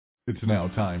It's now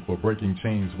time for Breaking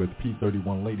Chains with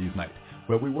P31 Ladies Night,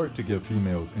 where we work to give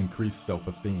females increased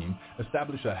self-esteem,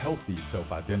 establish a healthy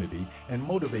self-identity, and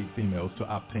motivate females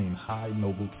to obtain high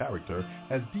noble character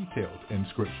as detailed in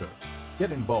Scripture.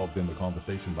 Get involved in the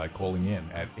conversation by calling in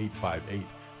at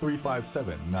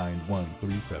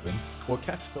 858-357-9137 or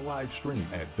catch the live stream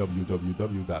at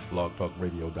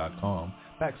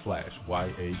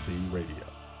www.blogtalkradio.com/YAT Radio.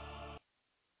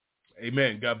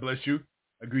 Amen. God bless you.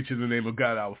 I greet you in the name of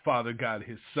God, our Father, God,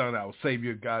 His Son, our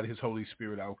Savior, God, His Holy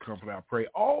Spirit, our Comforter. I pray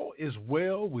all is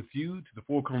well with you to the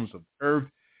four corners of the earth.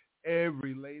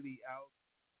 Every lady out,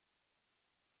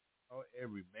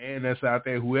 every man that's out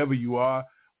there, whoever you are,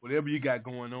 whatever you got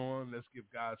going on, let's give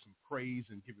God some praise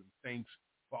and give Him thanks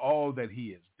for all that He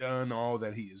has done, all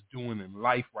that He is doing in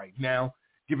life right now.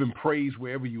 Give Him praise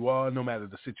wherever you are, no matter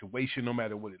the situation, no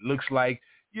matter what it looks like.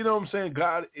 You know what I'm saying?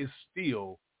 God is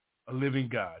still a living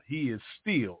God. He is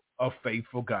still a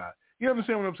faithful God. You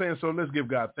understand what I'm saying? So let's give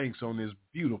God thanks on this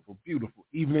beautiful, beautiful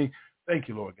evening. Thank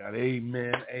you, Lord God.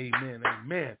 Amen, amen,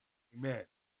 amen, amen.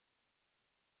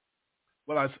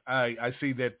 Well, I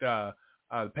see that the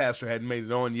pastor hadn't made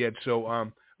it on yet, so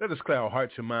let us clear our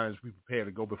hearts and minds. We prepare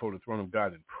to go before the throne of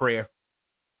God in prayer.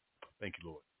 Thank you,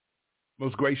 Lord.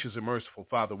 Most gracious and merciful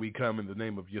Father, we come in the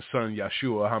name of your Son,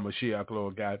 Yeshua HaMashiach,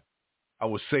 Lord God,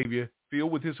 our Savior,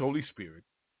 filled with His Holy Spirit,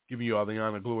 giving you all the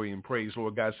honor, glory, and praise,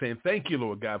 Lord God, saying thank you,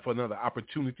 Lord God, for another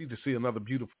opportunity to see another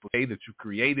beautiful day that you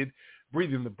created,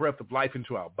 breathing the breath of life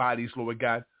into our bodies, Lord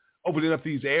God, opening up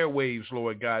these airwaves,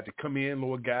 Lord God, to come in,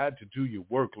 Lord God, to do your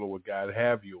work, Lord God.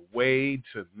 Have your way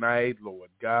tonight, Lord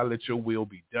God. Let your will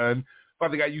be done.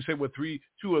 Father God, you say where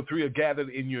two or three are gathered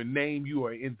in your name, you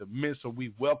are in the midst, so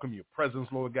we welcome your presence,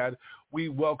 Lord God. We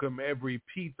welcome every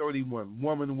P31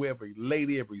 woman, every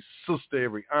lady, every sister,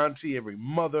 every auntie, every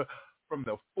mother, from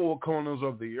the four corners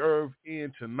of the earth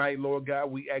in tonight, Lord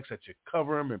God. We ask that you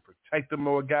cover them and protect them,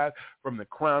 Lord God, from the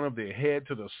crown of their head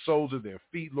to the soles of their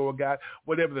feet, Lord God.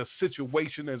 Whatever the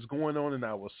situation that's going on in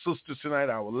our sisters tonight,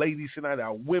 our ladies tonight,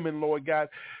 our women, Lord God,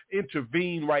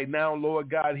 intervene right now, Lord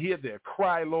God. Hear their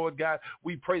cry, Lord God.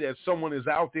 We pray that someone is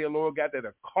out there, Lord God, that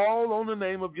call on the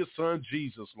name of your Son,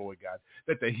 Jesus, Lord God,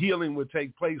 that the healing would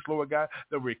take place, Lord God,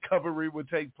 the recovery would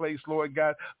take place, Lord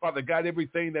God. Father God,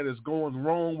 everything that is going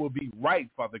wrong will be right,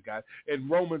 Father God. In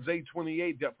Romans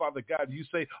 8:28, that Father God, you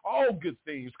say all good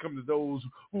things come to those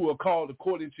who are called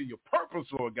according to your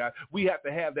purpose, Lord God. We have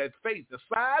to have that faith, the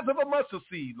size of a mustard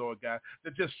seed, Lord God, to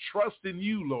just trust in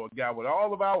you, Lord God, with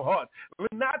all of our heart,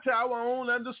 not to our own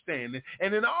understanding,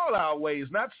 and in all our ways,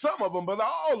 not some of them, but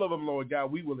all of them, Lord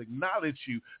God, we will acknowledge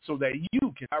you so that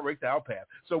you can direct our path.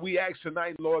 So we ask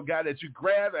tonight, Lord God, that you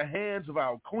grab the hands of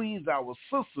our queens, our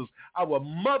sisters, our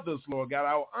mothers, Lord God,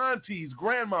 our aunties,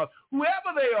 grandmas,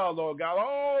 whoever they are, Lord God,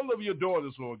 all of your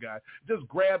daughters, Lord God, just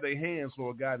grab their hands,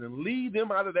 Lord God, and lead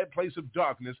them out of that place of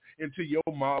darkness into your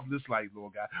marvelous light,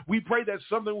 Lord God. We pray that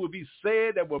something will be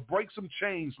said that will break some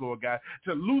chains, Lord God,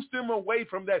 to loose them away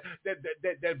from that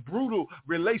brutal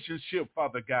relationship,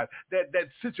 Father God, that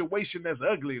situation that's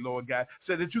ugly, Lord God,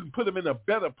 so that you can put them in a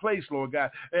better place, Lord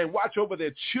God, and watch over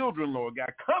their children, Lord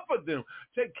God. Comfort them.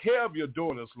 Take care of your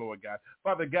daughters, Lord God.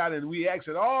 Father God, and we ask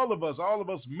that all of us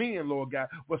men, Lord God,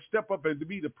 will step up and to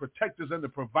be the protectors and the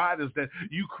providers that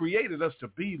you created us to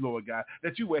be, Lord God,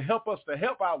 that you will help us to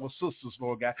help our sisters,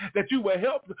 Lord God, that you will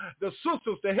help the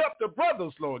sisters to help the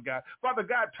brothers, Lord God. Father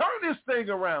God, turn this thing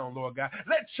around, Lord God.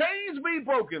 Let chains be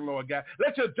broken, Lord God.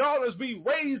 Let your daughters be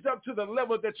raised up to the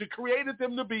level that you created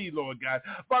them to be, Lord God.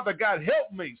 Father God,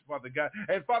 helpmates, Father God,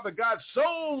 and Father God,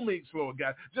 soulmates, Lord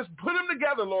God. Just put them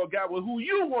together, Lord God, with who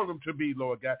you want them to be,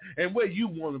 Lord God, and where you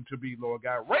want them to be, Lord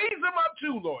God. Raise them up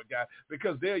too, Lord God,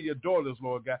 because they're your daughters,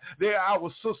 Lord God. They're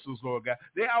our sisters, Lord God.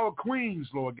 They're our queens,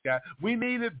 Lord God. We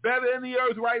need it better in the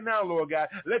earth right now, Lord God.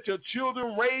 Let your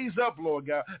children raise up, Lord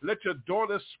God. Let your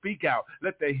daughters speak out.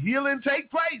 Let the healing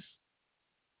take place.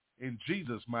 In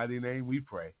Jesus' mighty name we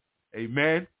pray.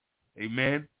 Amen,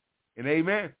 amen, and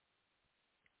amen.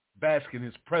 Bask in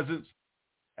his presence.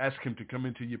 Ask him to come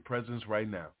into your presence right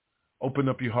now. Open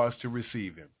up your hearts to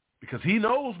receive him because he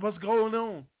knows what's going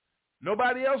on.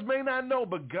 Nobody else may not know,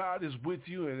 but God is with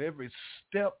you in every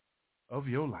step of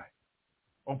your life.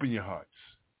 Open your hearts.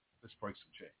 Let's break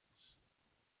some chains.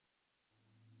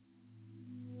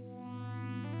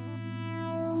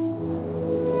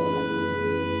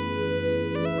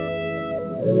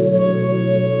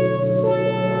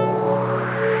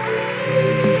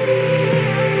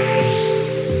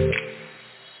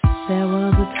 There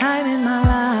was a time in my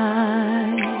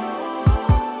life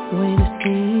when it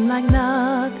seemed like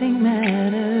nothing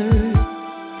mattered.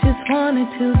 Just wanted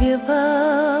to give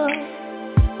up,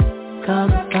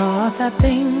 'cause I thought that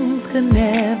things could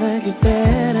never get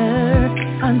better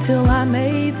until I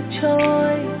made the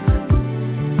choice,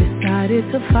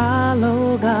 decided to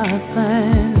follow God's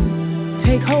plan,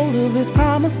 take hold of his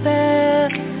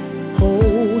promises,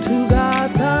 hold to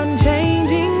God's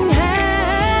unchanging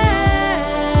hand.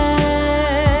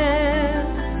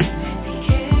 And he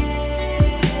cares,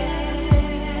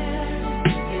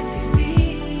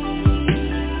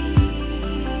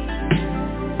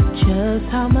 just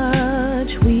how much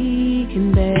we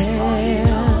can bear.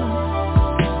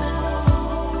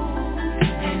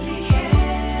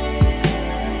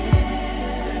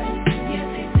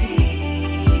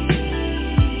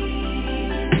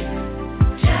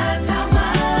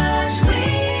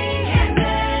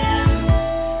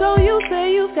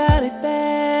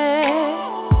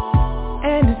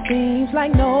 Seems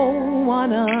like no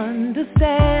one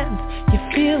understands.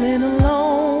 You're feeling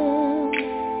alone.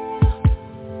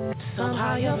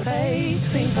 Somehow your faith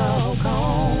seems all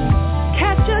gone.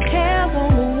 Cast your cares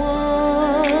on the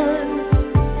one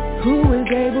who is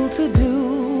able to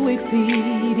do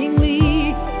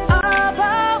exceedingly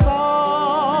above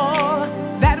all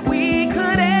that we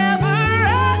could ever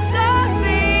ask or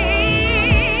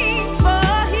think.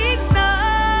 For he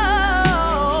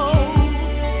knows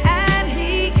and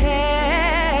he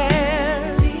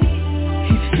cares.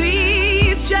 He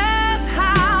sees just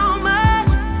how much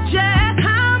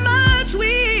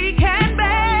we can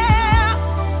bear.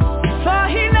 For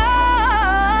he knows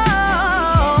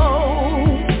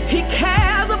he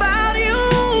cares about you,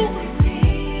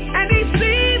 and he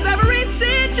sees every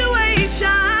situation.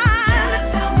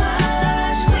 Just how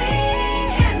much we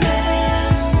can bear.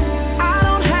 I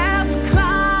don't have to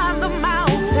climb the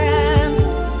mountain.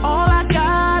 All I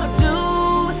gotta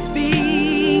do is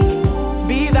speak.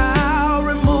 Be thou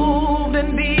removed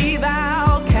and be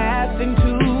thou cast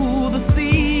into the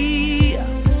sea.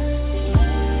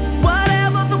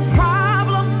 Whatever the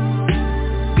problem,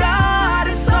 God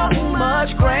is so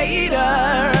much greater.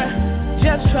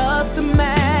 Just trust him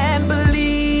and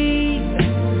believe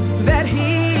that he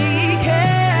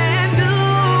can do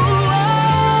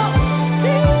all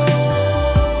things.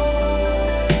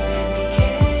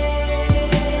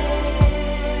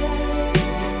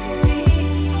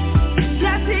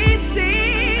 Yes, he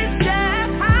sees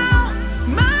just how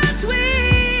much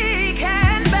we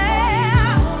can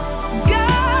bear.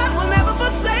 God will never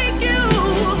forsake you.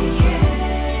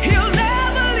 He'll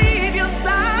never leave your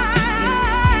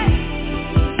side,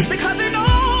 because he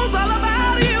knows all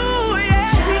about you.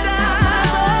 Yes, he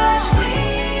does.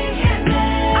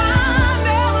 I've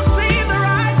never seen the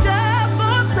righteous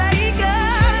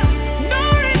forsaken,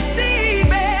 nor his seed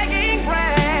begging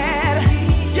bread.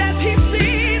 Yes, he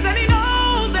sees and he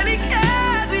knows and he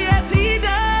cares. Yes, he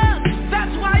does.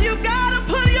 That's why you gotta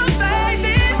put your faith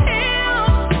in him.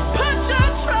 Put your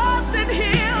trust in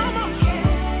him.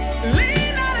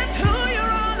 Lean not into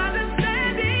your own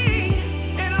understanding.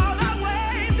 In all thy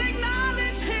ways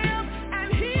acknowledge him,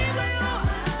 and he will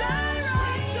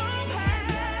direct your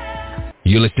path.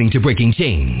 You're listening to Breaking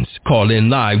Chains. Call in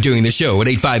live during the show at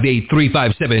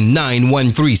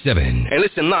 858-357-9137. And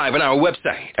listen live on our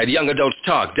website at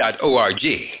youngadultstalk.org.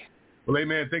 Well,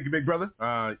 amen. Thank you, big brother.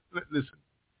 Listen,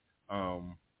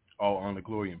 all honor,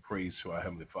 glory, and praise to our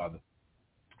Heavenly Father,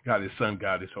 God His Son,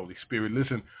 God His Holy Spirit.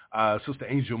 Listen, Sister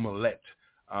Angel Millette,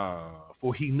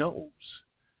 for he knows.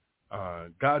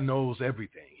 God knows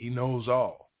everything. He knows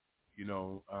all. You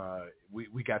know,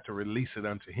 we got to release it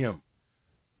unto him.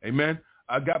 Amen.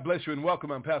 God bless you and welcome.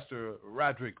 I'm Pastor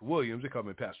Roderick Williams. They call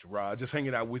me Pastor Rod. Just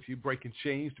hanging out with you, Breaking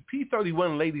Chains, the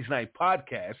P31 Ladies Night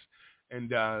podcast.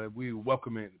 And we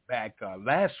welcome it back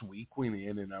last week, Queen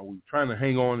Anne, and we're trying to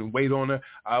hang on and wait on her.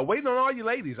 Waiting on all you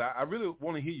ladies. I really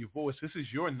want to hear your voice. This is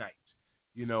your night.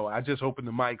 You know, I just opened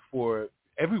the mic for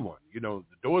everyone. You know,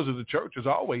 the doors of the church is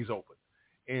always open.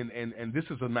 And this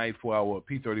is a night for our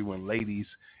P31 ladies.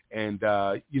 And,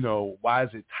 you know, why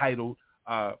is it titled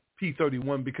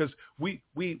P31? Because we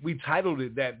titled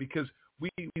it that because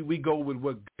we go with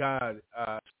what God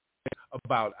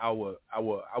about our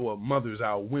mothers,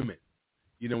 our women.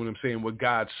 You know what I'm saying? What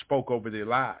God spoke over their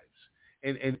lives,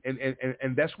 and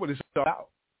that's what it's about.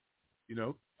 You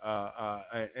know,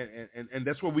 and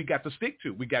that's what we got to stick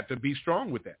to. We got to be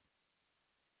strong with that.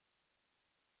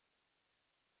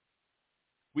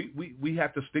 We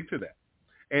have to stick to that.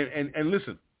 And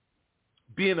listen,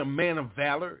 being a man of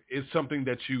valor is something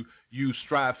that you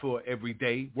strive for every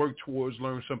day, work towards,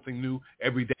 learn something new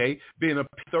every day. Being a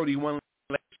P31,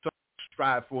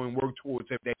 strive for and work towards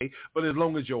every day. But as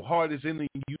long as your heart is in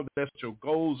you, that's what your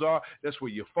goals are, that's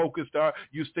where your focus are,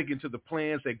 you're sticking to the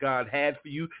plans that God had for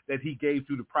you, that he gave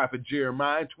through the prophet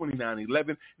Jeremiah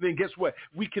 29:11, then guess what?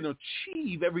 We can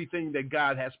achieve everything that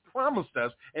God has promised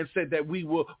us and said that we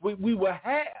will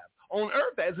have on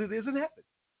earth as it is in heaven.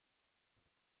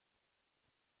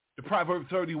 The Proverb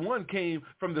 31 came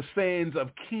from the sands of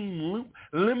King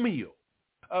Lemuel.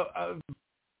 So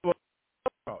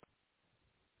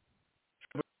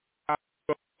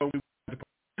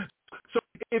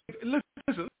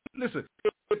listen.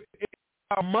 If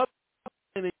our mother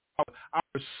and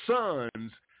our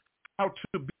sons how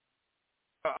to be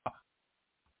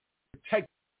protect,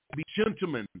 be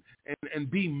gentlemen,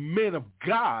 and be men of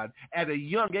God at a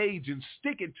young age, and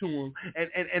stick it to them,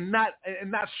 and not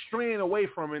straying away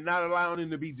from it, not allowing them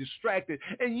to be distracted,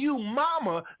 and you,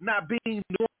 mama, not being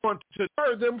the one to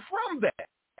turn them from that.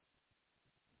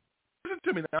 Listen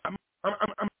to me now. I'm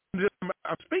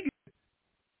speaking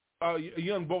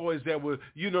young boys that were,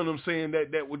 you know what I'm saying,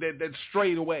 that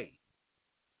strayed away.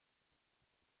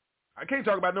 I can't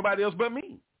talk about nobody else but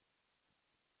me.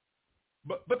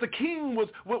 But the king was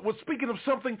speaking of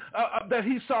something that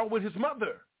he saw with his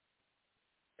mother,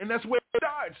 and that's where it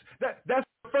starts. That's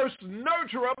the first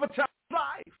nurture of a child's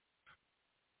life.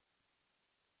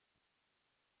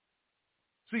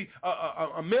 See,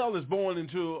 a male is born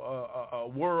into a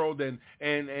world, and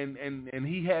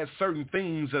he has certain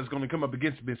things that's going to come up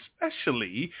against him,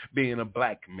 especially being a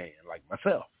black man like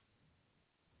myself.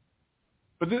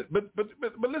 But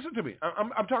listen to me.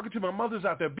 I'm talking to my mothers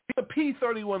out there. Being a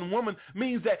P31 woman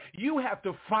means that you have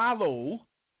to follow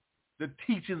the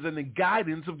teachings and the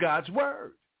guidance of God's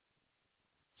word,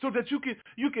 so that you can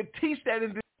teach that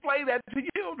and display that to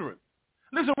children.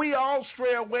 Listen, we all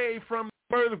stray away from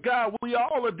the word of God. We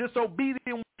all are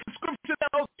disobedient. Scripture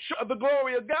tells the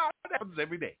glory of God. That happens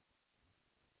every day.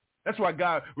 That's why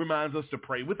God reminds us to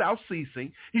pray without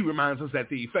ceasing. He reminds us that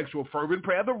the effectual fervent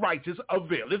prayer of the righteous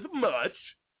availeth much.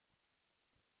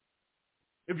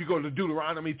 If you go to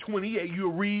Deuteronomy 28,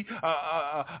 you'll read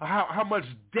how much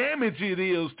damage it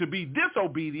is to be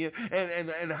disobedient,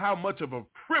 and how much of a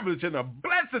privilege and a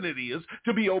blessing it is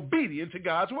to be obedient to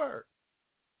God's word.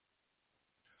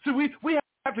 So we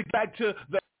have to get back to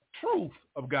the truth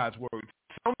of God's word,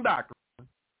 sound doctrine.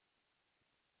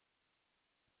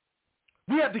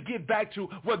 We have to get back to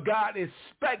what God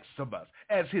expects of us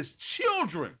as his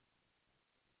children.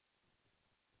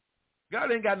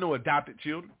 God ain't got no adopted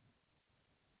children.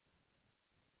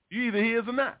 You either his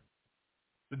or not.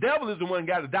 The devil is the one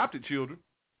that got adopted children.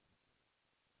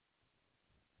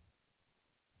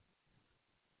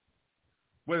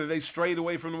 Whether they strayed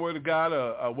away from the word of God,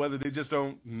 or whether they just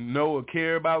don't know or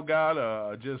care about God,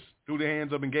 or just threw their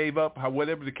hands up and gave up,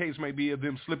 whatever the case may be of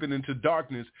them slipping into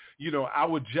darkness,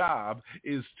 our job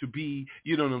is to be,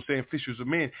 fishers of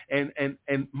men. And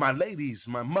my ladies,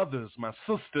 my mothers, my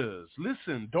sisters,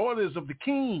 listen, daughters of the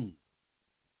King,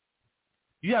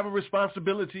 you have a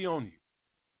responsibility on you.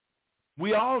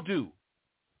 We all do.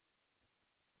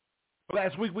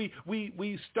 Last week,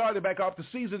 we started back off the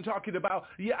season talking about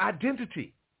your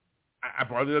identity. I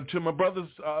brought it up to my brothers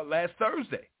last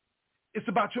Thursday. It's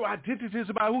about your identity.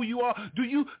 It's about who you are. Do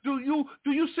you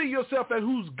see yourself as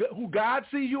who God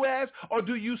sees you as, or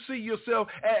do you see yourself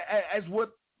as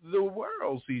what the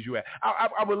world sees you as?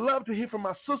 I would love to hear from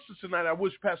my sisters tonight. I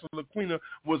wish Pastor LaQuina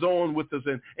was on with us,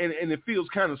 and it feels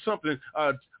kind of something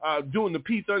doing the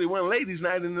P31 Ladies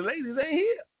Night, and the ladies ain't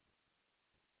here.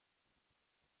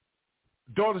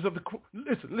 Daughters of the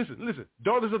listen.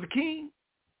 Daughters of the King,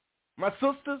 my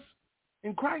sisters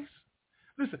in Christ.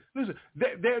 Listen.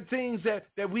 There are things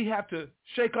that we have to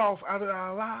shake off out of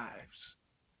our lives.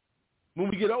 When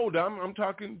we get older, I'm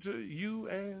talking to you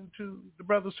and to the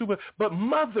brothers too, but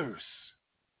mothers.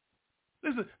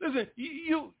 Listen.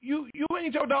 You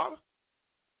ain't your daughter.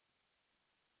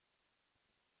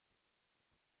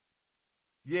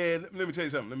 Yeah, let me tell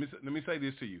you something. Let me say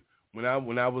this to you. When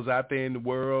I was out there in the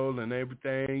world and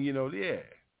everything,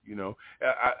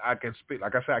 I can speak.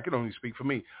 Like I said, I can only speak for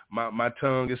me. My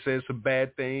tongue has said some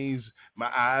bad things. My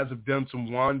eyes have done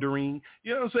some wandering.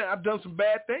 You know what I'm saying? I've done some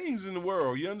bad things in the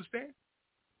world. You understand?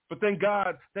 But thank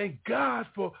God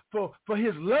for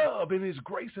his love and his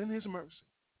grace and his mercy.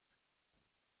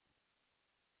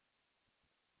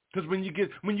 Because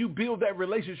when you build that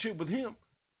relationship with him,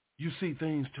 you see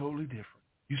things totally different.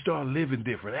 You start living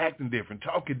different, acting different,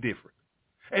 talking different.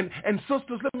 And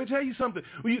sisters, let me tell you something.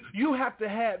 You have to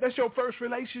have, that's your first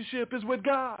relationship is with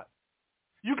God.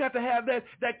 You got to have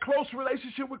that close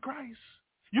relationship with Christ.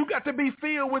 You got to be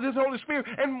filled with his Holy Spirit.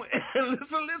 And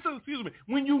listen, excuse me.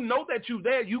 When you know that you're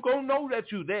there, you're going to know that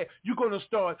you're there. You're going to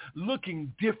start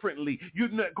looking differently. You're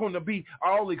not going to be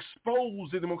all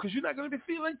exposed anymore because you're not going to be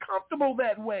feeling comfortable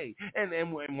that way.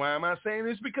 And why am I saying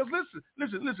this? Because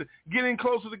listen. Getting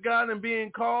closer to God and being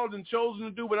called and chosen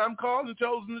to do what I'm called and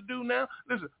chosen to do now,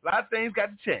 listen, a lot of things got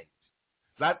to change.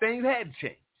 A lot of things had to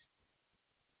change.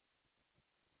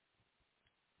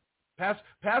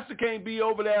 Pastor can't be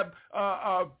over there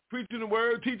preaching the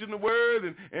word, teaching the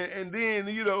word, and then,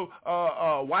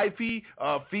 wifey,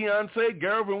 fiance,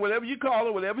 girlfriend, whatever you call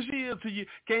her, whatever she is to you,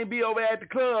 can't be over at the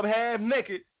club half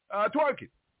naked twerking.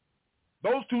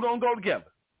 Those two don't go together.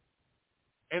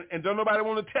 And don't nobody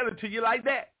want to tell it to you like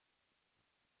that.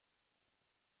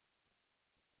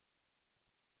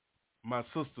 My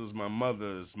sisters, my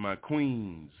mothers, my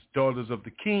queens, daughters of the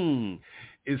King,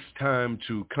 it's time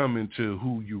to come into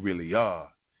who you really are.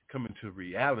 Come into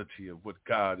reality of what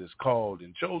God has called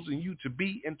and chosen you to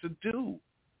be and to do.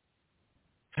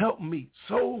 Help me,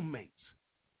 soulmates.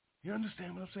 You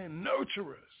understand what I'm saying?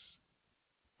 Nurturers.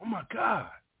 Oh my God.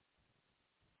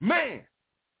 Man.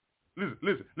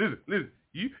 Listen.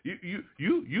 You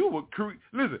were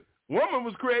listen. Woman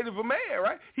was created for man,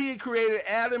 right? He had created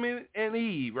Adam and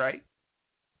Eve, right?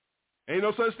 Ain't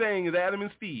no such thing as Adam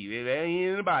and Steve. It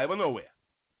ain't in the Bible nowhere.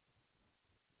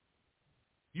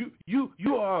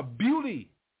 You are a beauty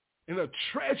and a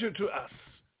treasure to us.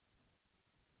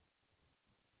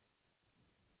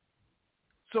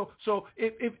 So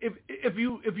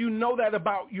if you know that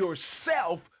about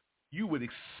yourself, you would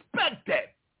expect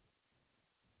that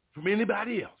from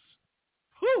anybody else.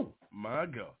 Whew, my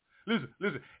God. Listen.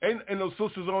 And those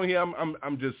sisters on here,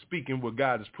 I'm just speaking what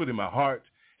God has put in my heart,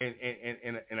 and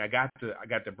I got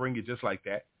to bring it just like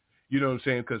that. You know what I'm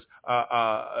saying? Because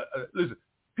listen,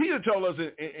 Peter told us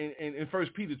in 1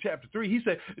 Peter chapter 3, he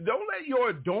said, "Don't let your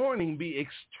adorning be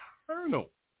external."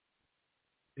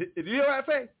 You know what I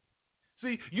say?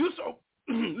 See, you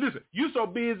so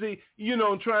busy,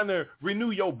 trying to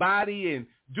renew your body and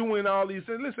doing all these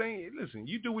things. Listen,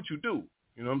 you do what you do.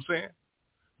 You know what I'm saying?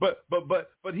 But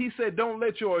he said, don't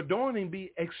let your adorning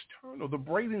be external, the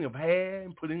braiding of hair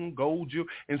and putting on gold jewelry.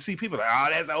 And see, people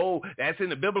are like, that's in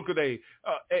the biblical days.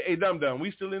 Hey, dum-dum,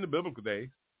 we still in the biblical days.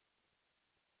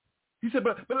 He said,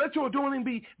 but let your adorning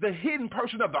be the hidden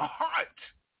person of the heart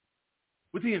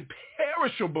with the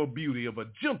imperishable beauty of a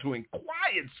gentle and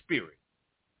quiet spirit,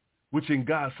 which in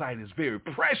God's sight is very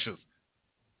precious.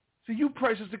 See, you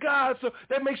precious to God, so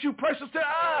that makes you precious to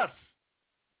us.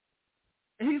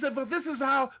 And he said, but this is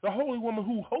how the holy woman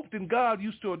who hoped in God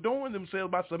used to adorn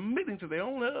themselves by submitting to their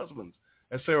own husbands,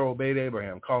 as Sarah obeyed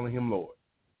Abraham, calling him Lord.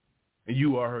 And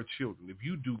you are her children. If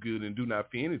you do good and do not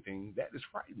fear anything, that is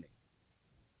frightening.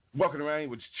 Walking around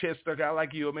with your chest stuck out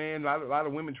like you're a man, a lot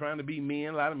of women trying to be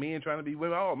men, a lot of men trying to be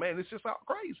women. Oh, man, it's just all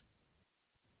crazy.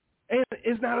 And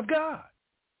it's not of God.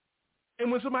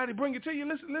 And when somebody bring it to you,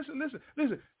 listen.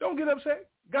 Don't get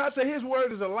upset. God said his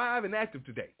word is alive and active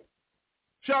today.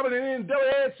 Sharper than any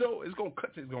double-edged sword, it's going to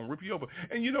cut you, it's going to rip you open.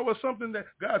 And you know what's something that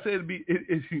God said to be,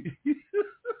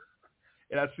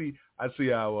 and I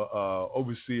see our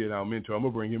overseer and our mentor. I'm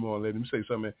going to bring him on and let him say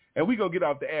something. And we're going to get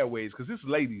off the airways because this is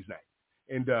ladies' night.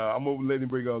 And I'm going to let him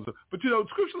bring on. But,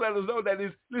 Scripture let us know that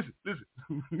is, listen.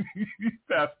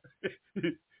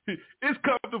 It's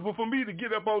comfortable for me to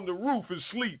get up on the roof and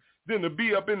sleep than to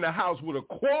be up in the house with a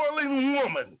quarreling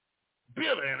woman,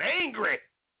 bitter and angry.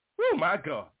 Oh, my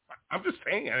God. I'm just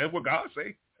saying. That's what God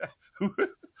say.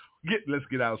 Let's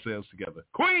get ourselves together.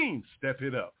 Queen, step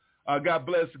it up. God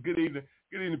bless. Good evening.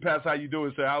 Good evening, Pastor. How you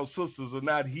doing, sir? Our sisters are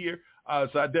not here,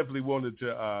 so I definitely wanted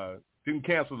to didn't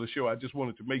cancel the show. I just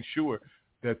wanted to make sure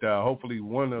that hopefully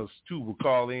one of us two will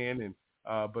call in, and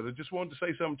but I just wanted to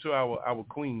say something to our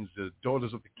queens, the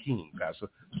daughters of the King, Pastor.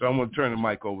 So I'm going to turn the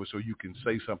mic over so you can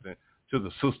say something to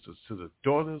the sisters, to the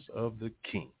daughters of the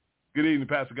King. Good evening,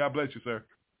 Pastor. God bless you, sir.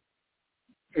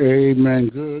 Amen.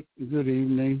 Good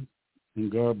evening,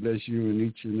 and God bless you and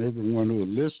each and everyone who are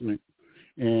listening.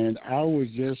 And I was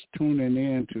just tuning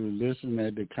in to listen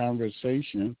at the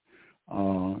conversation,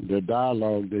 the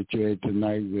dialogue that you had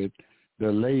tonight with the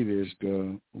ladies,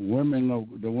 the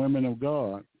women of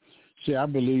God. See, I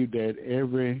believe that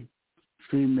every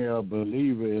female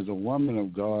believer is a woman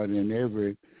of God, and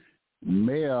every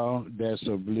male that's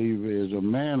a believer is a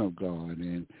man of God,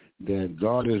 and that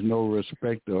God is no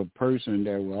respecter of person,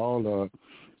 that we're all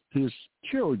his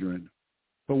children.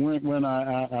 But when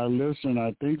I listen,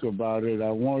 I think about it, I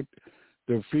want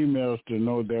the females to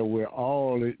know that we're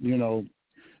all,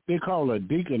 they call a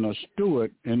deacon a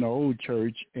steward in the old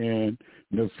church, and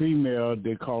the female,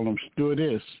 they call them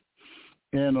stewardess.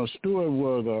 And a steward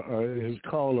was is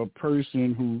called a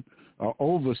person who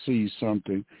oversees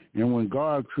something. And when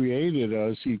God created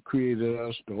us, he created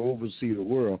us to oversee the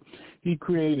world. He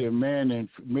created man and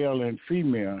male and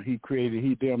female. He created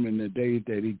he, them in the days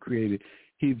that he created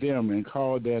he, them, and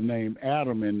called their name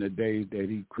Adam in the days that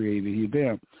he created he,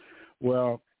 them.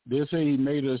 Well, they say he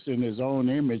made us in his own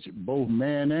image, both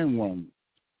man and woman.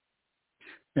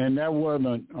 And that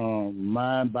wasn't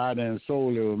mind, body, and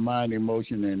soul. It was mind,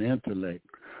 emotion, and intellect.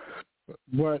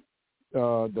 But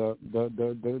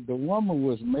the woman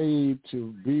was made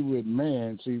to be with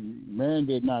man. See, man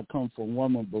did not come from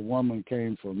woman, but woman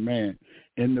came from man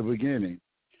in the beginning.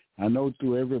 I know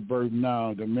through every birth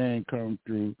now, the man comes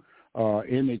through,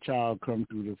 any child comes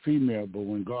through the female. But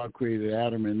when God created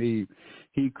Adam and Eve,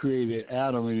 he created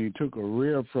Adam and he took a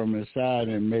rib from his side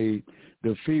and made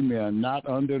the female, not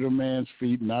under the man's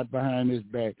feet, not behind his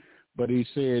back, but he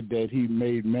said that he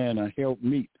made man a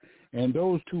helpmeet. And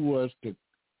those two was to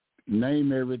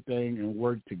name everything and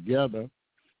work together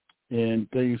and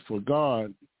things for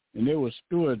God. And they were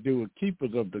stewards, they were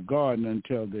keepers of the garden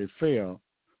until they fell.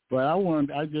 But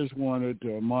I just wanted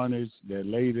to admonish the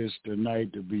ladies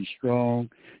tonight to be strong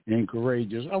and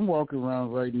courageous. I'm walking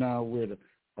around right now with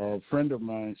a friend of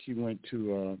mine. She went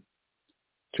to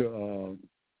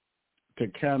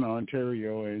Canada,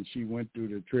 Ontario, and she went through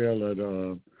the trail of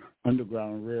the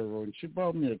Underground Railroad, and she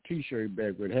bought me a T-shirt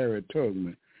back with Harriet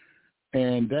Tubman.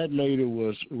 And that lady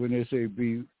was, when they say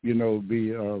be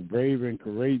brave and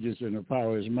courageous in the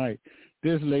power of his might,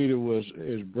 this lady was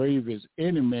as brave as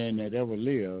any man that ever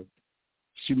lived.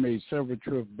 She made several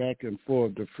trips back and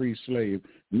forth to free slaves,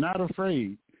 not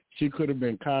afraid. She could have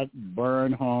been caught,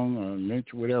 burned, hung, or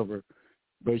lynched, whatever,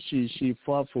 but she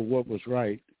fought for what was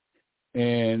right.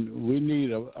 And we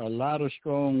need a lot of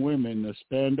strong women to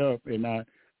stand up. And I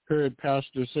heard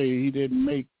Pastor say he didn't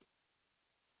make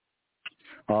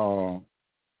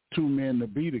two men to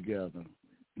be together.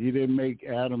 He didn't make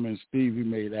Adam and Steve. He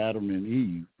made Adam and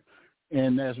Eve.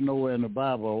 And that's nowhere in the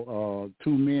Bible.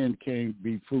 Two men can't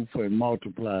be fruitful and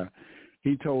multiply.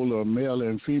 He told a male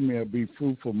and female, be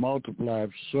fruitful, multiply,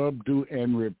 subdue,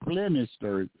 and replenish the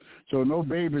earth. So no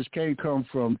babies can't come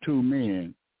from two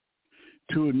men.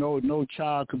 No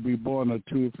child could be born of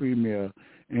two female.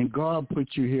 And God put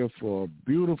you here for a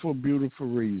beautiful, beautiful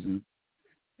reason.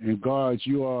 And God,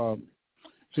 you are,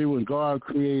 see, when God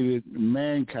created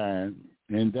mankind,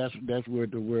 and that's where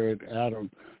the word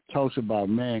Adam talks about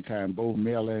mankind, both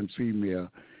male and female.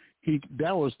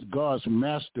 That was God's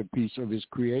masterpiece of his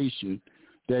creation,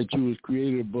 that you was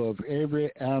created above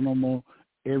every animal,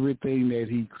 everything that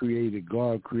he created.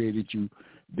 God created you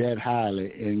that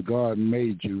highly, and God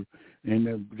made you. And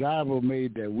the Bible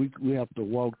made that we have to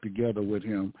walk together with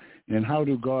him. And how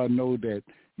do God know that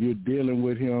you're dealing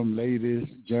with him, ladies,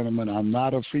 gentlemen? I'm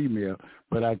not a female,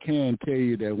 but I can tell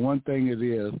you that one thing it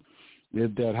is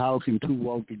that how can two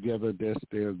walk together that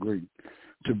they agree?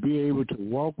 To be able to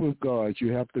walk with God,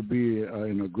 you have to be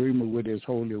in agreement with his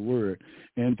holy word.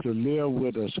 And to live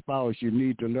with a spouse, you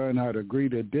need to learn how to agree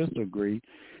to disagree.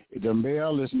 The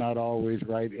male is not always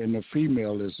right, and the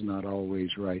female is not always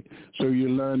right. So you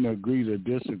learn to agree to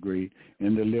disagree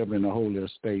and to live in a holy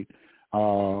state.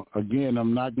 Again,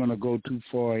 I'm not going to go too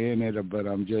far in it, but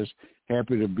I'm just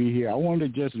happy to be here. I want to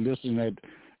just listen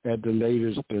at the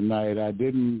ladies tonight.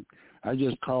 I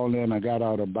just called in. I got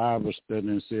out of Bible study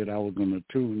and said I was going to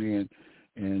tune in,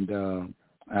 and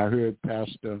I heard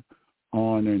Pastor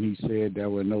on, and he said there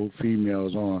were no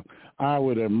females on. I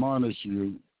would admonish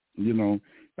you,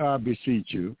 I beseech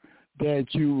you, that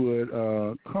you would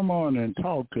come on and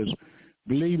talk, because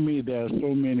believe me, there are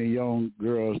so many young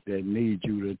girls that need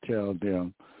you to tell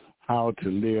them how to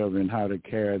live and how to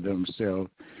carry themselves.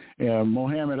 And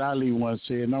Muhammad Ali once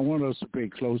said, and I want us to pay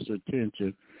close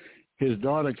attention, his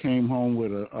daughter came home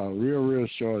with a real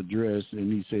short dress,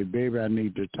 and he said, baby, I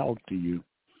need to talk to you.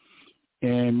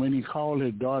 And when he called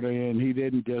his daughter in, he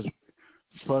didn't just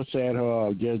fuss at her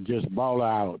or just bawl her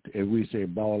out. If we say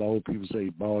bawl, old people say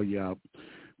bawl you out.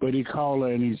 But he called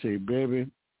her and he said,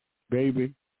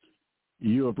 baby,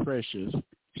 you are precious.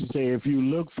 She said, if you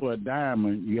look for a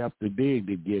diamond, you have to dig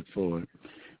to get for it.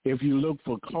 If you look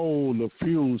for coal to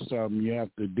fuel something, you have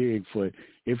to dig for it.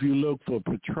 If you look for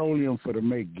petroleum to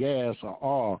make gas or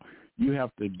oil, you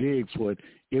have to dig for it.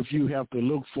 If you have to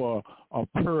look for a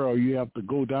pearl, you have to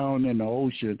go down in the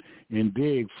ocean and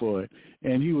dig for it.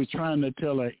 And he was trying to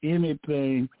tell her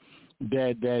anything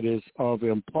that is of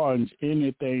importance,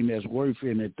 anything that's worth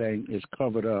anything is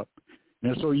covered up.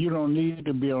 And so you don't need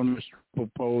to be on the stripper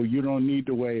pole. You don't need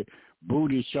to wear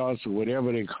booty shorts or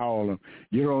whatever they call them.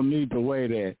 You don't need to wear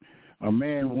that. A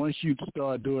man, once you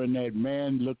start doing that,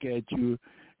 man look at you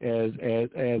as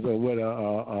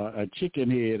a chicken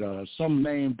head or some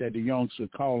name that the youngsters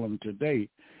call them today.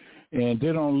 And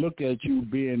they don't look at you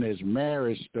being as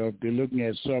married stuff. They're looking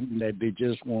at something that they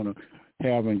just want to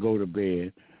have and go to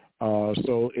bed.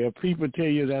 So if people tell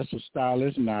you that's a style,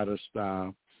 it's not a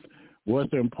style.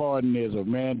 What's important is a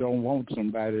man don't want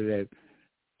somebody that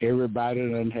everybody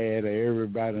done had or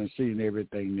everybody done seen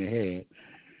everything they had.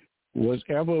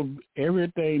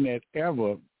 Everything that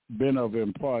ever been of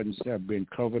importance have been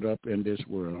covered up in this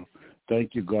world.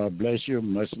 Thank you. God bless you.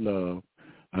 Much love.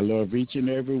 I love each and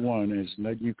every one. There's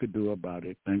nothing you could do about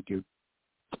it. Thank you.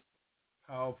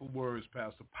 Powerful words,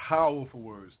 Pastor. Powerful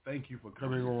words. Thank you for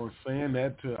coming on saying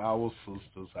that to our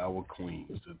sisters, our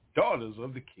queens, the daughters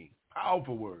of the King.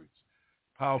 Powerful words.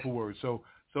 Powerful words. So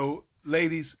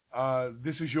ladies,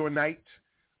 this is your night.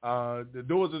 The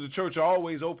doors of the church are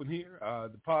always open here.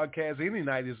 The podcast, any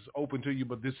night is open to you,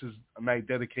 but this is a night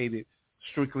dedicated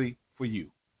strictly for you.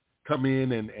 Come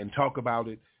in and talk about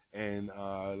it and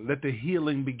let the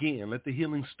healing begin. Let the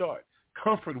healing start.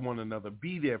 Comfort one another.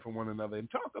 Be there for one another and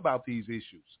talk about these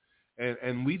issues.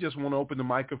 And we just want to open the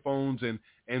microphones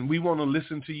and we want to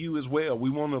listen to you as well.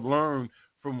 We want to learn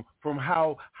from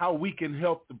how we can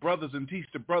help the brothers and teach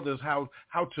the brothers how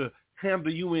to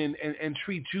handle you and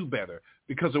treat you better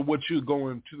because of what you're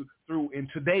going through in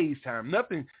today's time.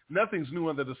 Nothing's new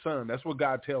under the sun. That's what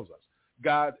God tells us.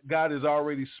 God has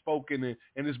already spoken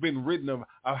and it's been written of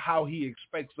how he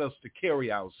expects us to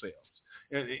carry ourselves.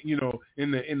 And,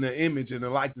 in the image and the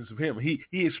likeness of him. He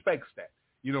expects that.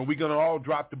 We're going to all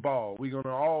drop the ball. We're going to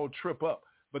all trip up.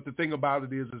 But the thing about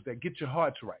it is that get your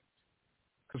hearts right.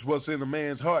 Because what's in a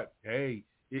man's heart, hey,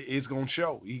 it's going to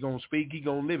show. He's going to speak. He's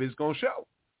going to live. It's going to show.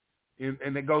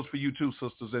 And that goes for you too,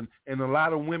 sisters. And a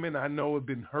lot of women I know have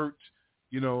been hurt,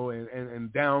 and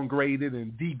downgraded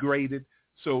and degraded.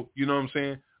 So, you know what I'm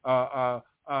saying?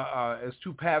 As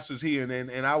two pastors here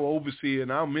and our overseer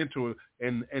and our mentor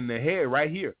and the head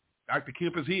right here, Dr.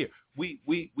 Kemp is here. We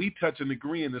touch and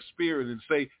agree in the spirit and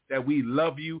say that we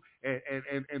love you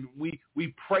and we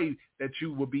pray that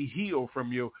you will be healed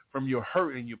from your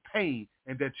hurt and your pain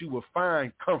and that you will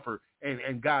find comfort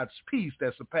and God's peace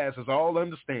that surpasses all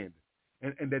understanding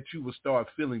and that you will start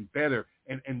feeling better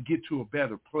and get to a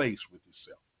better place with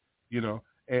yourself,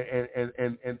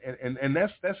 And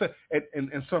that's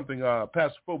something.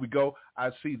 Pastor, before we go, I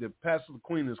see that Pastor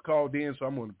Queen is called in, so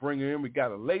I'm going to bring her in. We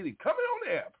got a lady coming on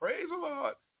there. Praise the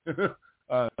Lord.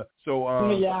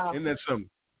 Isn't that something?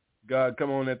 God come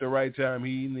on at the right time.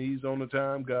 He's on the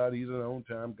time. God, he's an on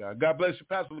time God. God bless you,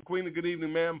 Pastor LaQueen. Good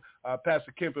evening, ma'am.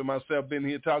 Pastor Kemp and myself been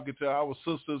here talking to our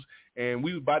sisters, and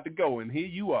we were about to go, and here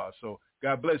you are. So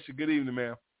God bless you. Good evening,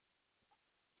 ma'am.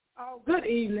 Oh, good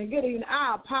evening. Good evening.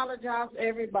 I apologize to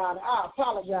everybody. I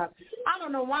apologize. I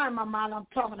don't know why in my mind I'm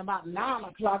talking about 9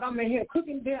 o'clock. I'm in here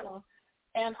cooking dinner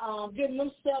and getting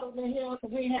them settled in here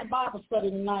because we had Bible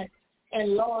study tonight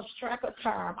and lost track of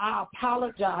time. I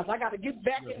apologize. I got to get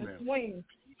back in the swing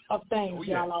of things,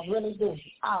 y'all. I really do.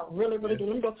 I really do.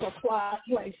 Let me go to a quiet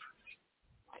place.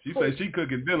 She said she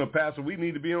cooking dinner, Pastor. We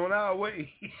need to be on our way.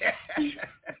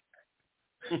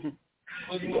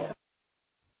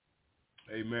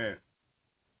 Amen.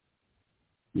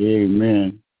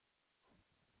 Amen.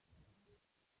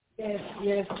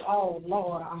 Yes. Oh,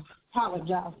 Lord, I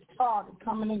apologize. Tardy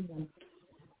coming in.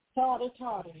 Tardy.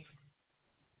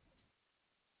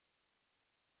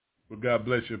 Well, God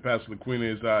bless you, Pastor LaQueen.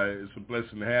 It's a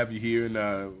blessing to have you here, and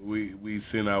we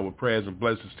send our prayers and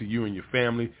blessings to you and your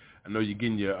family. I know you're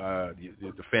getting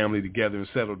the family together and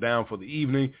settle down for the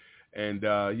evening, and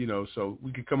so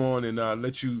we can come on and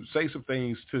let you say some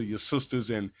things to your sisters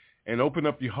and open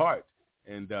up your heart,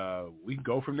 and we can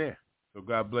go from there. So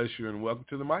God bless you, and welcome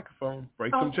to the microphone.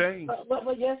 Break some chains.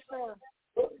 Well, yes, sir.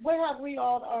 Where have we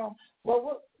all?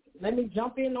 Let me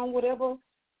jump in on whatever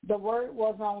the word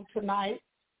was on tonight.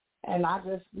 And I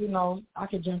just, I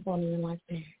could jump on in like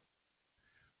that.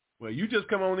 Well, you just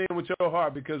come on in with your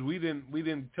heart because we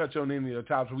didn't touch on any of the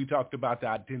topics. We talked about the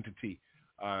identity,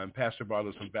 and Pastor brought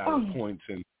us some valid points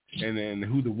and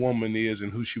who the woman is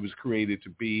and who she was created to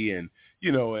be, and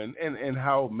and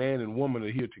how man and woman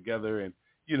are here together, and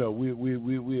you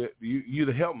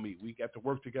to help me. We got to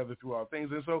work together through all things,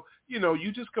 and so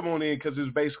you just come on in because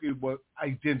it's basically what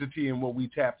identity and what we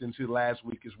tapped into last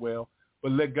week as well.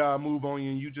 But let God move on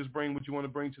you, and you just bring what you want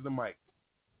to bring to the mic.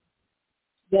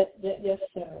 Yes,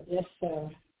 sir.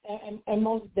 And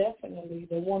most definitely,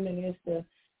 the woman is the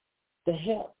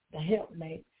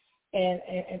helpmate, and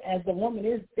as the woman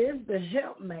is the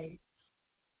helpmate,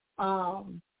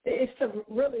 it's to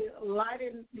really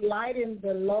lighten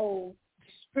the load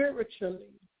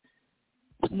spiritually,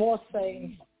 more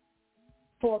say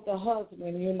for the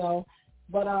husband, you know.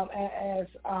 But as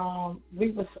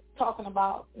we was talking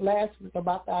about last week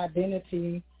about the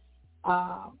identity,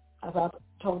 as I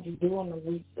told you during the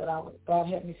week that God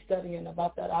had me studying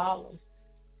about that olive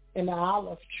in the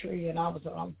olive tree, and I was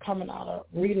coming out of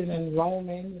reading in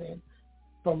Romans, and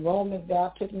from Romans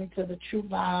God took me to the true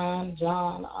vine,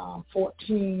 John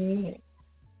 14,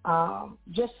 and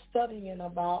just studying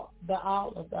about the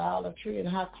olive tree and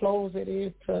how close it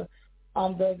is to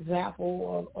the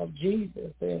example of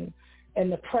Jesus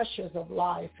and the pressures of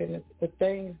life and the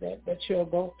things that you'll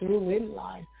go through in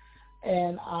life.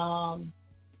 And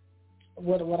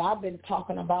what I've been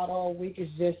talking about all week is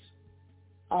just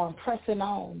pressing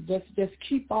on, just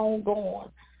keep on going,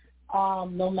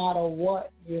 no matter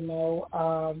what, you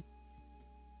know,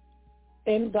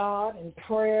 in God and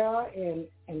prayer and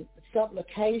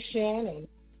supplication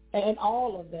and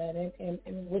all of that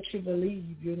and what you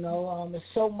believe, you know. There's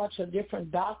so much a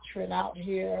different doctrine out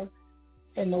here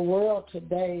in the world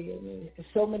today, and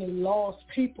so many lost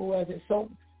people as it's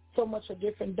so much a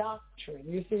different doctrine,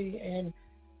 you see. And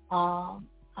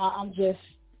I'm just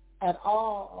at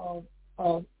awe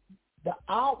of the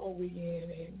hour we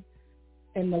in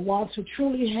and the ones who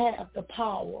truly have the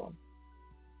power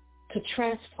to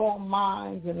transform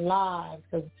minds and lives.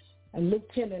 Because in Luke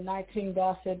 10:19,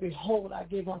 God said, "Behold, I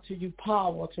give unto you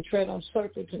power to tread on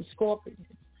serpents and scorpions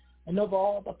and over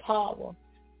all the power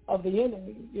of the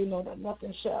enemy, you know, that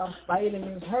nothing shall by any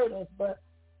means hurt us." But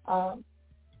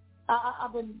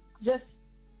I've been just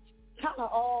kind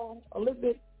of a little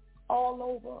bit all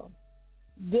over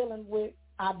dealing with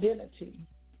identity.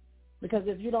 Because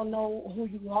if you don't know who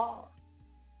you are,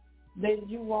 then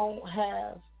you won't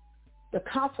have the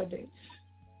confidence.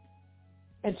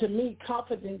 And to me,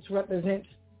 confidence represents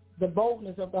the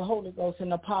boldness of the Holy Ghost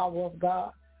and the power of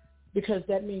God, because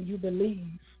that means you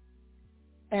believe.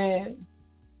 And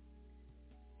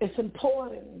it's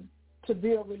important to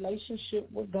build a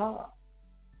relationship with God.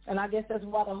 And I guess that's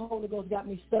why the Holy Ghost got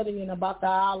me studying about the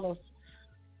olive.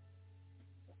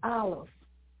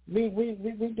 We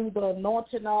do the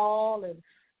anointing oil,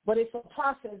 but it's a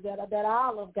process that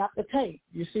olive got to take.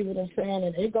 You see what I'm saying?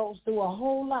 And it goes through a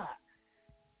whole lot.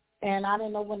 And I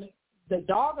didn't know when the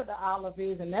darker the olive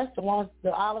is, and that's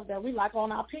the olive that we like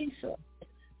on our pizza.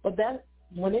 But that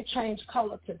when it changed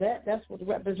color to that's what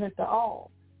represents the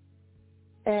oil.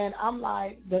 And I'm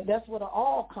like, that's where the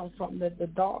oil comes from, the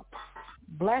dark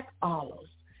black olives.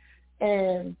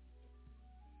 And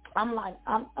I'm like,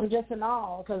 I'm just in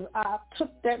awe, because I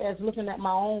took that as looking at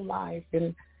my own life.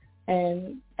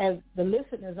 And as the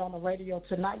listeners on the radio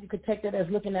tonight, you could take that as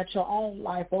looking at your own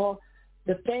life or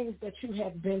the things that you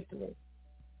have been through.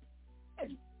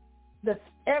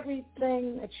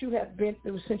 Everything that you have been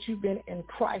through since you've been in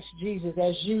Christ Jesus,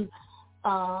 as you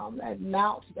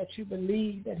announce that you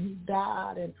believe that he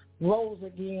died and rose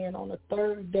again on the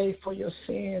third day for your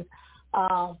sins.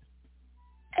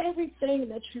 Everything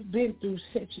that you've been through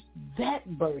since that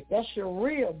birth, that's your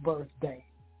real birthday.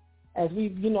 As we,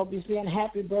 be saying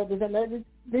happy birthdays, and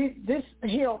this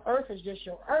here on earth is just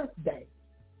your earth day.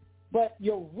 But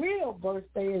your real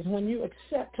birthday is when you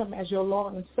accept him as your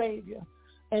Lord and Savior.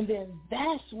 And then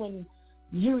that's when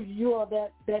you are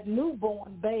that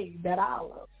newborn babe that I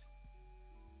love.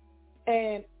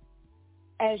 And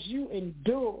as you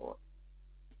endure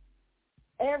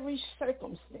every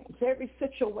circumstance, every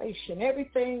situation,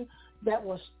 everything that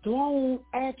was thrown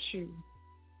at you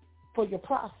for your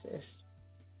process.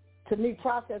 To me,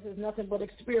 process is nothing but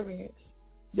experience,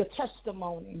 your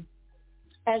testimony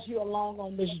as you're along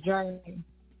on this journey.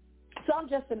 So I'm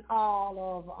just in awe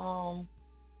of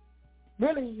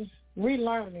really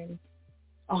relearning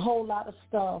a whole lot of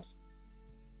stuff.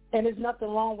 And there's nothing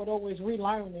wrong with always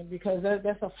relearning, because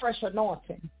that's a fresh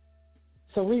anointing.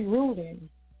 So rerouting,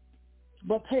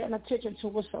 but paying attention to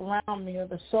what's around me, are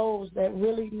the souls that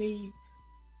really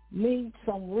need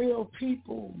some real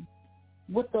people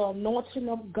with the anointing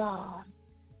of God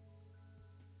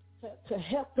to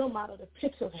help them out of the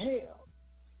pits of hell.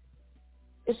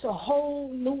 It's a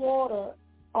whole new order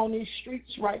on these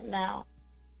streets right now.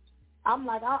 I'm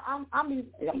like, I'm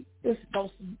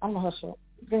gonna hustle.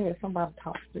 Go ahead, somebody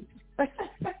talk to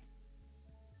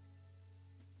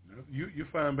you. You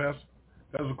fine, Pastor.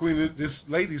 That was Queen. This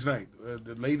ladies' night.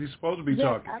 The ladies supposed to be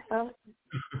talking.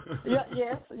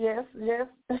 Yes. Yes.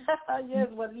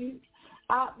 But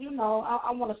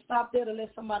I want to stop there to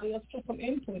let somebody else put some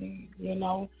input in.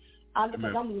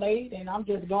 Because I'm late and I'm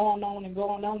just going on and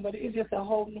going on. But it's just a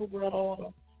whole new world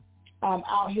order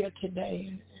out here today,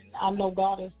 and I know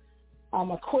God is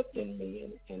equipping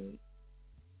me and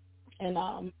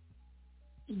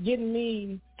getting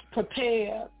me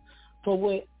prepared for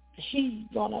what He's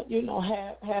gonna,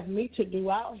 have me to do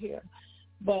out here.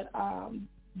 But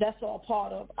that's all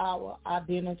part of our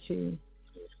identity.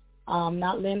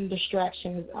 Not letting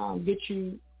distractions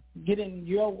get in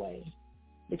your way,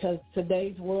 because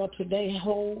today's world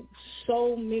holds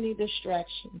so many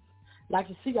distractions. Like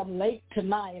you see, I'm late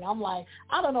tonight. I'm like,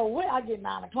 I don't know where I get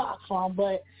 9 o'clock from,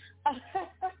 but I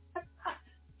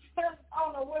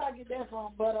don't know where I get that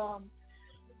from. But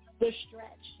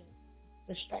distraction.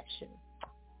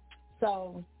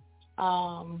 So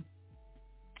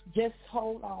just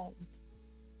hold on.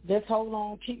 Just hold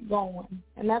on, keep going.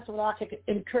 And that's what I could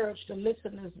encourage the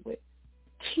listeners with.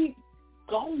 Keep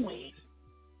going.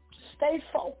 Stay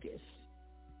focused.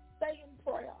 Stay in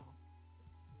prayer.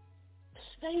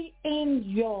 Stay in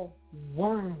your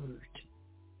word.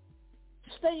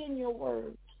 Stay in your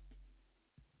word.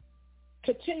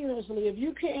 Continuously. If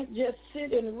you can't just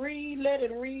sit and read, let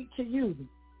it read to you.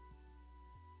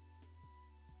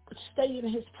 Stay in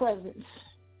his presence.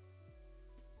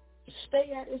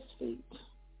 Stay at his feet.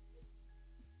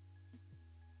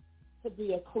 To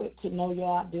be equipped to know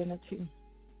your identity.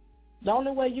 The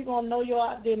only way you're going to know your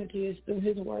identity is through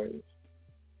his word.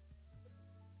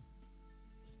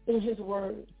 Through his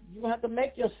word. You have to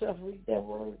make yourself read that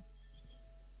word.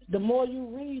 The more you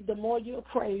read, the more you'll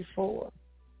crave for it.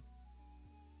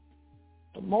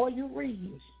 The more you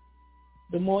read,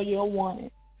 the more you'll want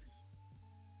it.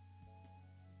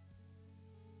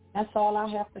 That's all I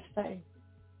have to say.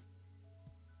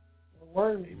 The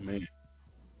word. Amen.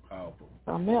 Powerful.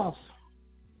 Something else.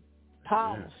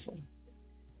 Powerful. Yeah.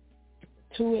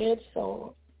 Two-edged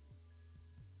sword.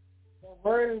 The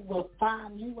word will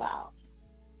find you out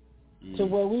to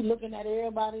where we looking at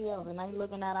everybody else and ain't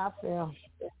looking at ourselves.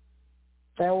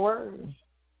 That word.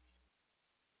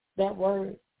 That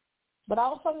word. But I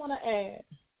also want to add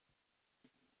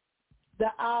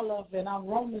the olive, and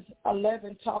Romans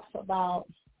 11 talks about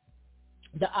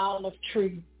the olive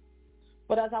tree.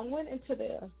 But as I went into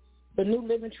the New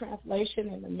Living Translation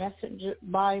and the Messenger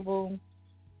Bible,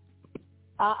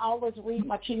 I always read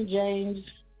my King James,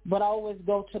 but I always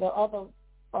go to the other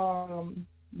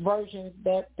versions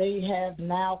that they have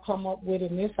now come up with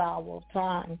in this hour of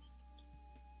time,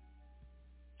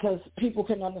 because people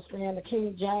can understand the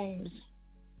King James.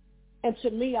 And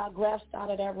to me, I grasped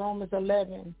out of that Romans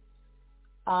 11,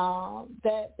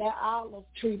 that olive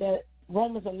tree that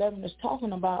Romans 11 is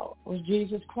talking about was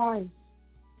Jesus Christ.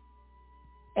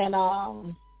 And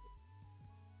I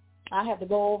had to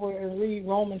go over and read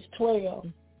Romans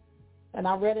 12. And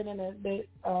I read it in the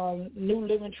New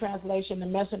Living Translation, the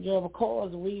Messenger of a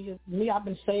Cause. I've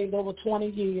been saved over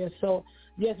 20 years. So,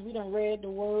 yes, we done read the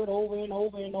word over and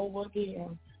over and over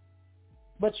again.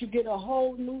 But you get a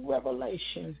whole new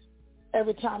revelation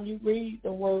every time you read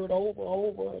the word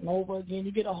over and over again.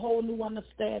 You get a whole new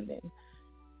understanding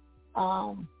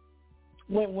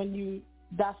when you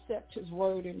dissect his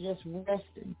word and just rest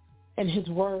in his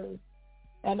word.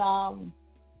 And after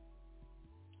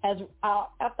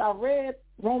I read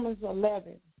Romans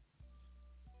 11,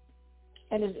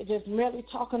 and it's just merely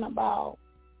talking about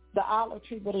the olive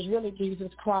tree, but it's really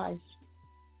Jesus Christ.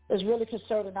 It's really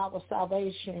concerning our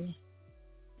salvation.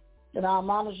 And I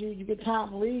admonish you, you get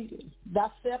time to read it,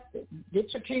 dissect it.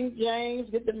 Get your King James,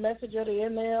 get the Message of the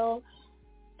NLT,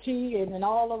 and then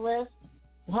all the rest.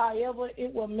 However,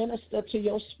 it will minister to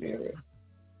your spirit.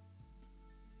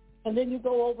 And then you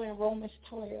go over in Romans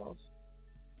 12,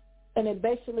 and it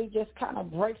basically just kind of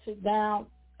breaks it down.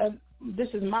 And this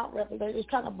is my revelation. It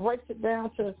kind of breaks it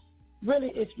down to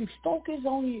really, if you focus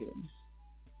on you,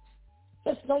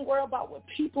 just don't worry about what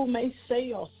people may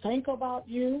say or think about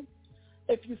you.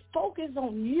 If you focus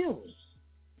on you,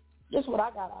 this is what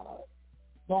I got out of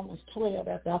Romans 12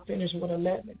 after I finished with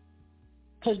 11.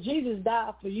 Because Jesus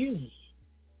died for you.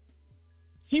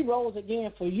 He rose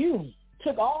again for you.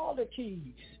 Took all the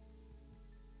keys.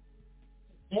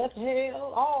 Death,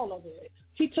 hell, all of it.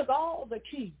 He took all the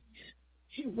keys.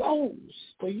 He rose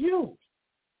for you.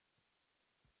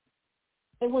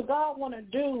 And what God want to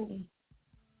do,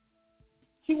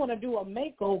 he want to do a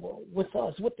makeover with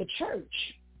us, with the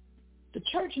church. The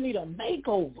church need a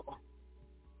makeover.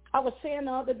 I was saying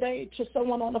the other day to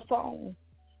someone on the phone,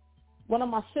 one of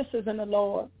my sisters in the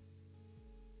Lord,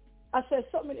 I said,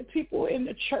 so many people in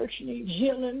the church need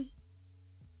healing.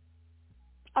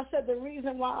 I said the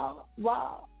reason why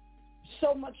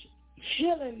so much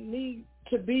healing needs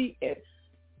to be,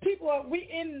 we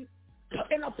in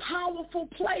a powerful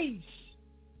place,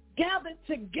 gathered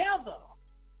together,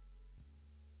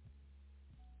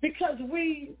 because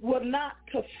we will not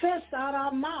confess out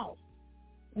our mouth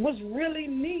what's really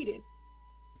needed.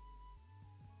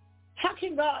 How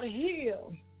can God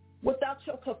heal without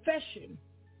your confession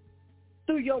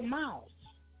through your mouth.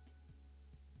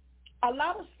 A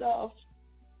lot of stuff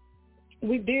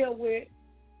we deal with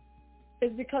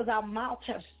is because our mouth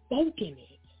has spoken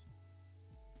it.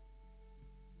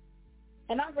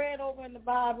 And I read over in the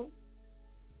Bible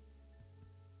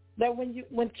that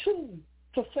when two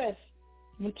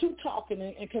talking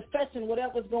and confessing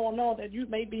whatever's going on, that you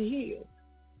may be healed.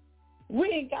 We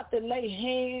ain't got to lay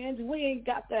hands. We ain't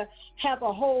got to have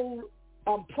a whole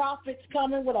prophets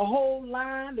coming with a whole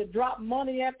line to drop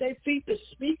money at their feet to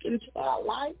speak into our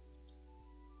life.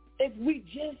 If we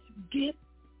just get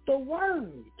the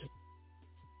word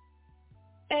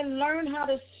and learn how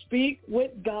to speak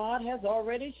what God has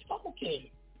already spoken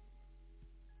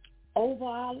over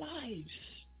our lives.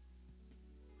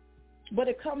 But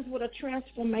it comes with a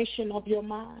transformation of your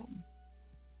mind.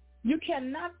 You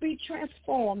cannot be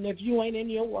transformed if you ain't in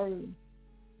your word.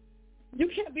 You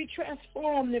can't be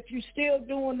transformed if you're still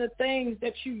doing the things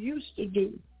that you used to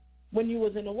do when you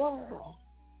was in the world.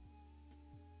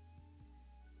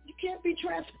 You can't be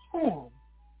transformed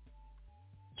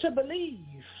to believe.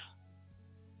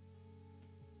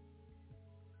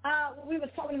 We was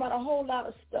talking about a whole lot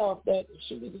of stuff that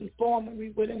she was informing me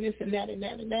with, and this and that and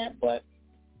that and that, but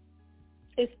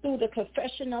it's through the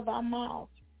confession of our mouth.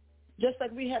 Just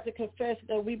like we have to confess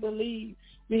that we believe,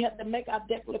 we have to make our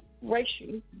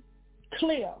declaration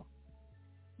clear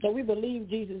that we believe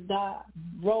Jesus died,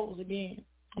 rose again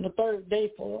on the third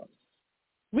day for us.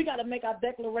 We got to make our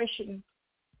declaration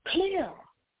clear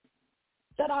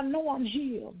that I know I'm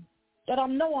healed, that I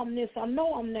know I'm this, I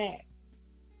know I'm that.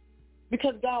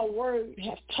 Because God's word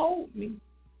has told me.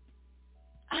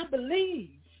 I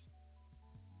believe.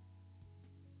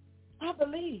 I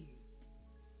believe.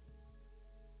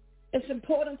 It's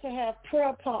important to have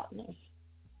prayer partners.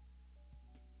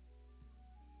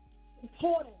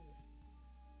 Important.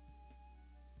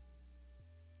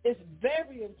 It's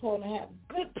very important to have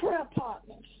good prayer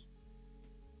partners.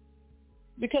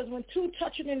 Because when two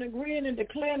touching and agreeing and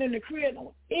declaring and decreeing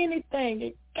on anything,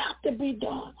 it got to be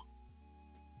done.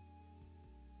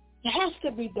 It has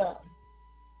to be done.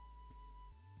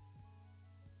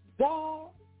 God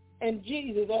and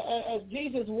Jesus, as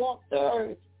Jesus walked the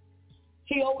earth,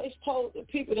 he always told the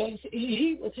people that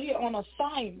he was here on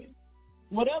assignment.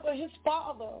 Whatever his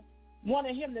Father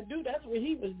wanted him to do, that's what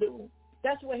he was doing.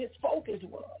 That's where his focus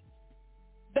was.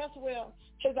 That's where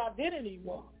his identity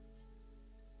was.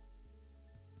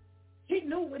 He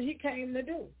knew what he came to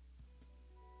do.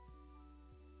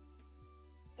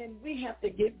 And we have to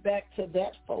get back to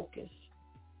that focus.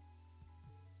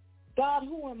 God,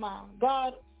 who am I?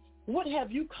 God, what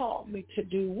have you called me to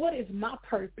do? What is my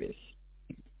purpose?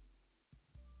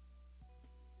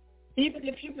 Even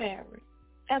if you're married.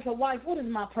 As a wife, what is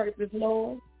my purpose,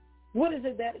 Lord? What is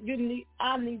it that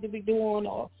I need to be doing,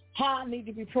 or how I need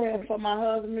to be praying for my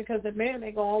husband? Because the man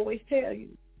ain't going to always tell you.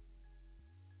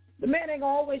 The man ain't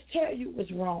going to always tell you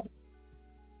what's wrong.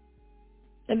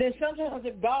 And then sometimes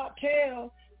if God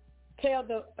tell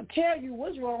you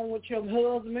what's wrong with your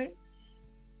husband,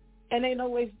 and ain't no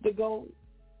way to go,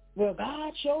 well,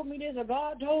 God showed me this or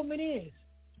God told me this.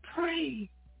 Pray.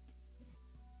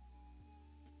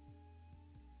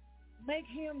 Make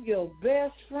him your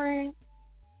best friend,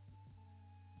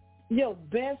 your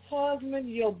best husband,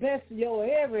 your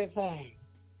everything.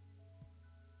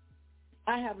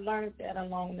 I have learned that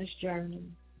along this journey.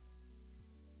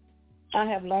 I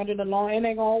have learned it along. It ain't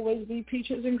going to always be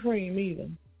peaches and cream either.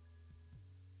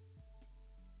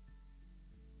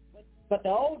 But the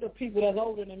older people that's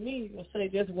older than me will say,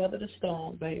 just weather the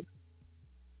storm, baby.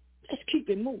 Just keep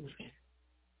it moving.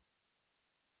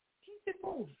 Keep it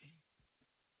moving.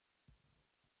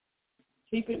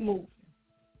 Keep it moving.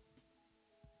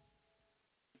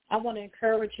 I want to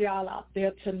encourage y'all out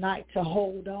there tonight to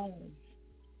hold on.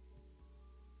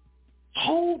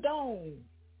 Hold on.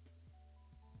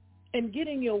 And get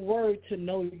in your word to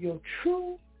know your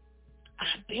true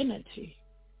identity.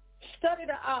 Study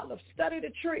the olives. Study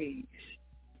the trees.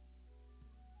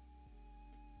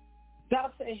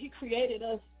 God said he created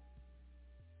us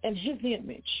in his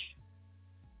image.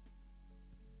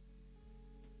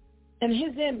 In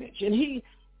his image. And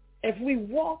if we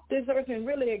walk this earth and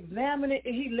really examine it,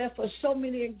 he left us so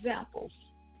many examples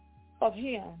of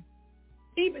him.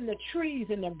 Even the trees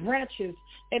and the branches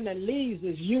and the leaves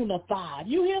is unified.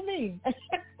 You hear me?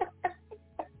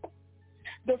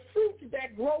 The fruits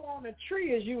that grow on a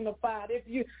tree is unified.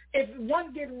 If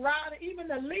one gets rotted, even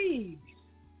the leaves,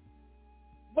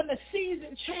 when the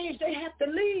season changes, they have to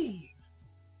leave.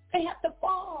 They have to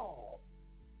fall.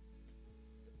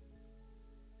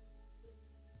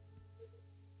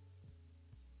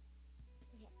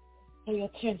 Pay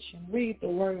attention. Read the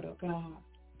word of God.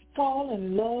 fall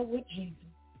in love with Jesus.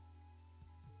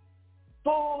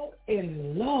 Fall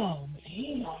in love with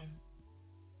him.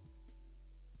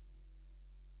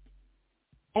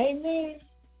 Amen.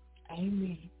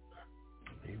 Amen.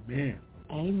 Amen.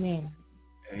 Amen.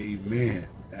 Amen.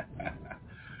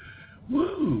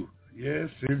 Woo. Yes,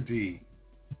 indeed.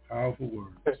 Powerful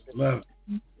words. Love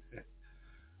it.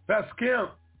 Pastor Kim.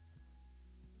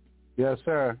 Yes,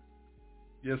 sir.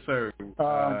 Yes, sir.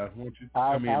 I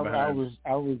was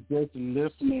just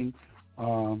listening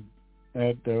about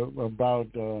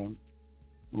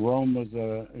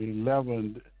Romans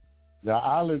 11. The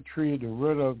olive tree, the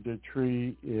root of the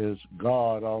tree is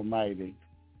God Almighty,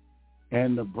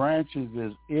 and the branches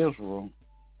is Israel.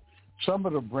 Some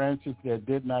of the branches that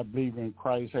did not believe in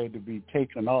Christ had to be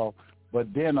taken off,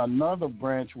 but then another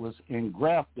branch was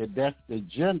engrafted. That's the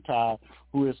Gentile,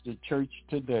 who is the church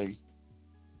today.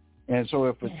 And so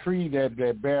if a tree that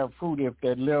bear fruit, if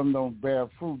that limb don't bear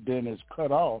fruit, then it's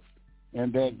cut off.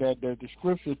 And that the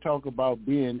scripture talk about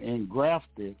being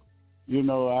engrafted. You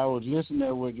know, I was listening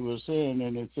to what you were saying,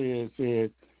 and it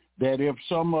said that if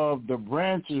some of the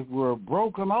branches were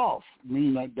broken off,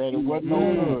 meaning that it wasn't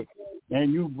no good,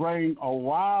 and you bring a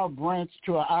wild branch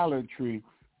to an olive tree,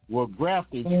 well,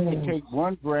 grafted, you can take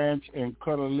one branch and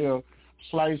cut a little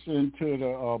slice into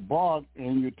the bark,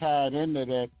 and you tie it into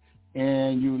that,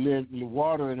 and you let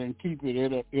water it and keep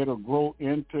it. It'll grow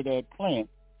into that plant,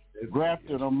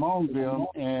 grafted among them,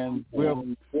 and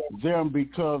with them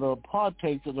because of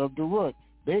partakers of the root.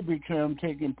 They become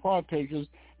taking partakers,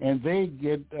 and they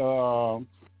get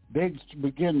they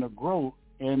begin to grow,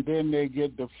 and then they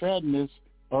get the fatness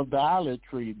of the olive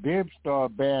tree. They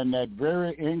start bearing that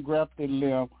very engrafted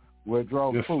limb will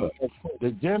draw fruit.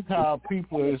 The Gentile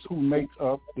people is who makes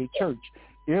up the church.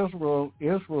 Israel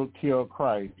killed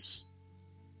Christ,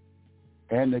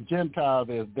 and the Gentiles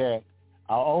is that.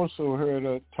 I also heard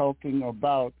her talking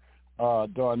about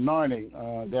the anointing.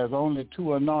 There's only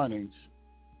two anointings,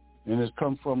 and it's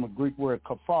come from a Greek word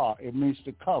kafar. It means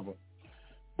to cover.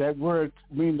 That word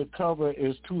mean to cover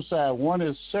is two sides. One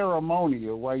is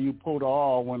ceremonial, where you put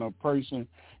all when a person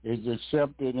is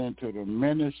accepted into the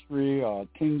ministry or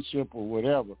kingship or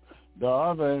whatever. The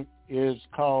other is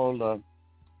called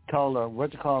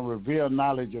what you call revealed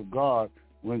knowledge of God.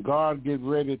 When God get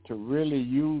ready to really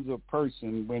use a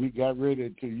person, when he got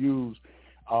ready to use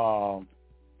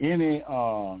any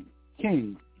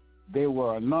king, they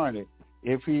were anointed.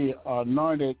 If he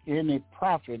anointed any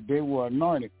prophet, they were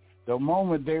anointed. The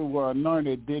moment they were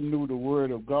anointed, they knew the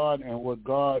word of God and what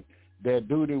God, their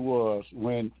duty was.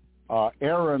 When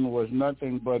Aaron was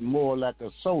nothing but more like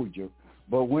a soldier.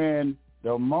 But when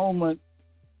the moment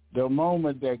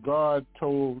that God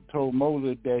told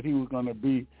Moses that he was going to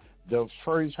be the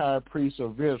first high priest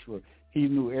of Israel, he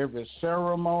knew every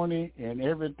ceremony and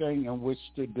everything in which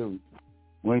to do.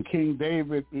 When King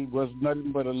David, he was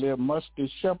nothing but a little musty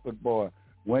shepherd boy.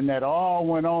 When that all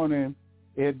went on him,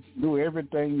 it knew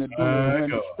everything to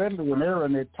do. Especially when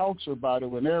Aaron, it talks about it,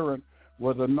 when Aaron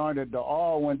was anointed, the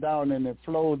oil went down and it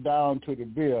flowed down to the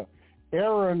beard.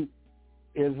 Aaron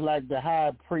is like the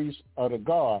high priest of the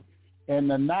God. And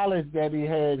the knowledge that he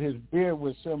had, his beard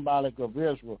was symbolic of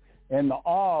Israel. And the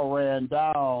oil ran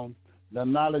down, the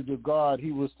knowledge of God,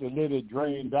 he was to let it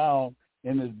drain down,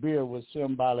 and his beard was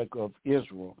symbolic of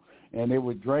Israel. And it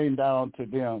would drain down to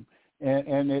them.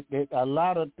 And a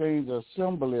lot of things are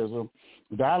symbolism.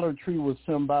 The olive tree was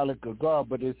symbolic of God,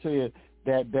 but it said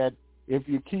that if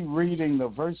you keep reading the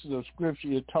verses of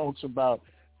Scripture, it talks about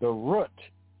the root.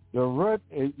 The root,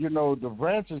 the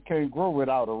branches can't grow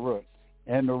without a root.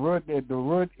 And the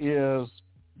root is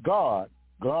God.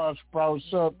 God sprouts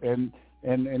up, and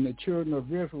the children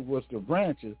of Israel was the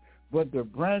branches. But the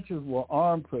branches were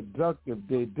unproductive.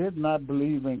 They did not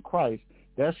believe in Christ.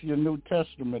 That's your New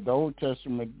Testament. The Old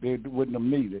Testament, they wouldn't have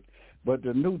needed. But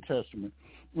the New Testament.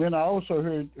 Then I also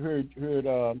heard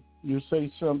you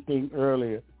say something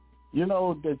earlier.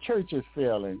 The church is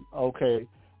failing, okay?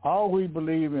 All we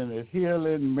believe in is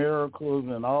healing, miracles,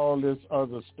 and all this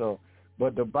other stuff.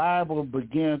 But the Bible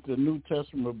begins, the New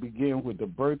Testament begins with the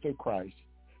birth of Christ.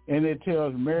 And it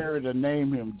tells Mary to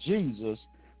name him Jesus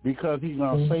because he's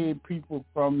going to save people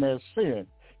from their sin.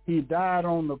 He died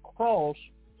on the cross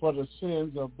for the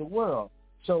sins of the world.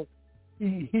 So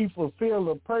he fulfilled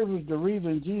the purpose. The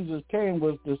reason Jesus came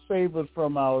was to save us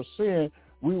from our sin.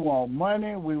 We want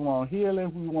money, we want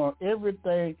healing, we want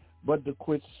everything but to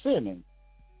quit sinning.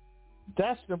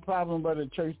 That's the problem of the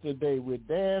church today. We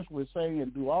dance, we sing,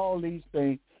 and do all these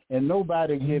things, and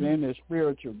nobody get any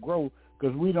spiritual growth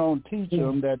because we don't teach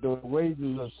them that the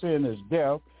wages of sin is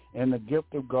death and the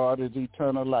gift of God is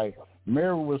eternal life.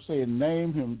 Mary will say,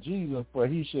 name him Jesus, for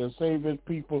he shall save his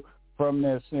people from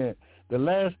their sin. The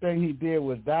last thing he did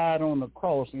was died on the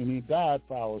cross, and he died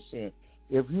for our sin.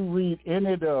 If you read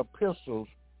any of the epistles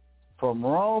from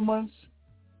Romans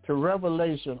to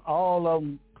Revelation, all of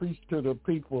them preach to the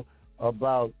people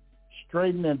about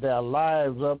straightening their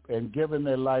lives up and giving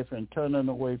their life and turning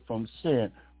away from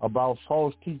sin, about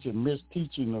false teaching,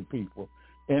 misteaching the people.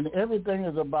 And everything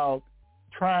is about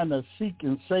trying to seek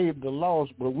and save the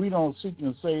lost, but we don't seek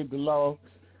and save the lost.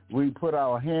 We put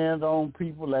our hands on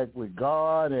people like with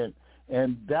God, and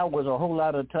that was a whole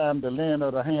lot of time, the laying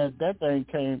of the hands. That thing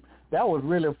came, that was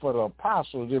really for the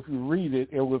apostles. If you read it,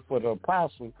 it was for the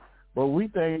apostles. But we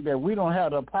think that we don't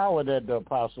have the power that the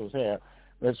apostles have.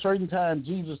 At certain times,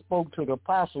 Jesus spoke to the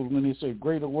apostles when he said,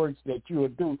 greater works that you will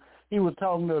do. He was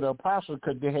talking to the apostles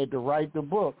because they had to write the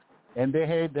book, and they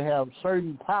had to have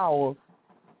certain power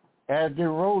as they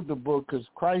wrote the book, because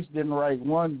Christ didn't write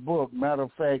one book. Matter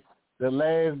of fact, the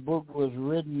last book was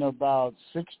written about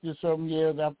 60-some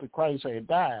years after Christ had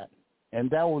died, and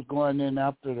that was going in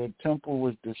after the temple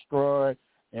was destroyed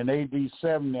in A.D.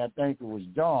 70, I think it was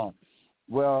John.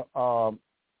 Well,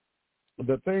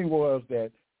 the thing was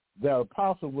that the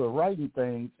apostles were writing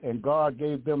things, and God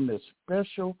gave them this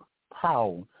special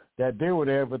power that they would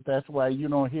have, but that's why you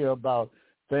don't hear about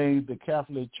things the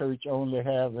Catholic Church only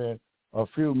having a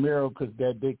few miracles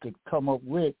that they could come up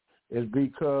with, is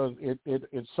because it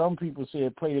some people say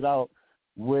it played out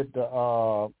with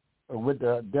the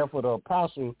death of the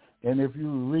apostles. And if you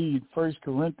read 1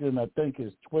 Corinthians, I think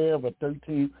it's 12 or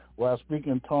 13, where I speak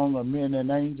in tongues of men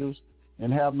and angels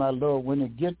and have my Lord, when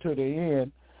it get to the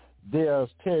end, they'll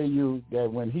tell you that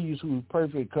when he's who's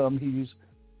perfect come,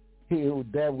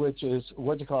 that which is,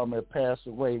 what you call him, passed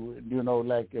away,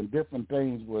 like in different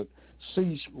things would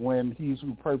cease when he's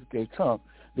who perfect has come.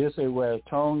 They say, well,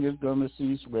 tongue is going to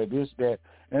cease, where this, that.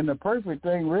 And the perfect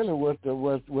thing really was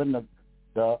when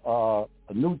the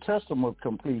New Testament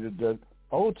completed. The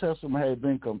Old Testament had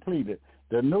been completed.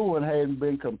 The new one hadn't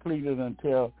been completed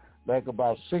until like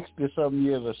about 60-some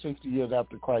years or 60 years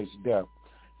after Christ's death.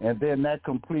 And then that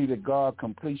completed God's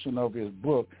completion of his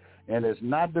book. And it's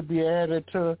not to be added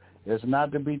to, it's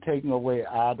not to be taken away.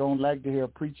 I don't like to hear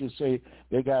preachers say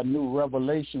they got new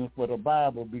revelations for the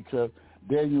Bible, because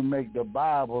then you make the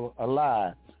Bible a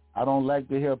lie. I don't like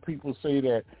to hear people say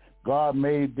that God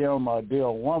made them they're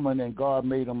a woman and God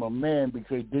made them a man,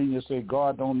 because then you say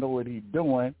God don't know what he's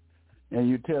doing, and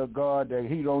you tell God that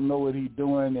he don't know what he's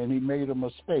doing and he made a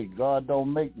mistake. God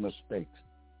don't make mistakes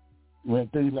when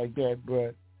things like that.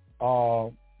 But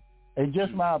it's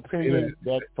just my opinion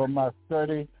that from my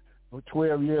study for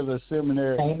 12 years of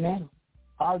seminary, Amen.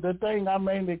 The thing I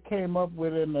mainly came up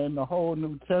with in the whole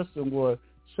New Testament was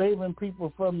saving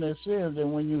people from their sins.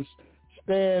 And when you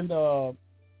stand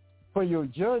for your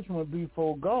judgment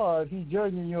before God, he's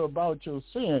judging you about your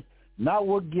sin, not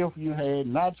what gift you had,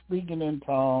 not speaking in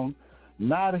tongues,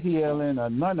 not healing, or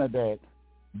none of that.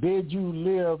 Did you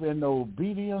live in the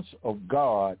obedience of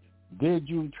God? Did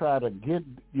you try to get,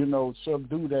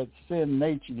 subdue that sin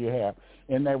nature you have?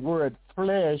 And that word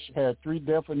flesh has three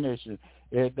definitions.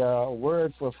 The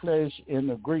word for flesh in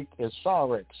the Greek is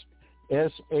sarx,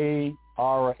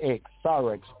 S-A-R-X,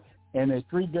 sarx. And there's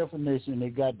three definitions. They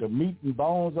got the meat and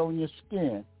bones on your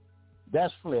skin.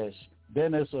 That's flesh.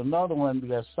 Then there's another one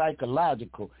that's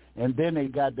psychological. And then they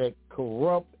got that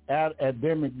corrupt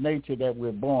Adamic nature that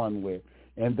we're born with.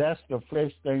 And that's the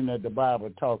flesh thing that the Bible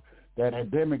talks. That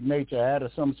Adamic nature,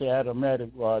 some say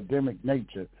Adamic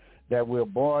nature, that we're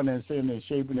born in sin and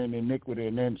shaping in iniquity,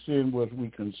 and then sin was we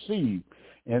conceived,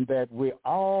 and that we're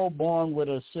all born with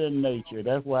a sin nature.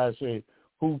 That's why I say,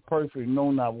 who perfect,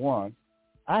 no, not one.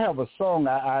 I have a song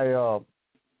I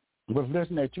was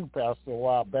listening to you, Pastor, a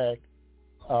while back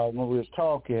when we was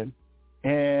talking,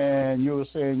 and you were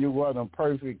saying you wasn't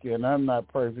perfect, and I'm not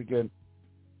perfect, and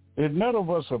none of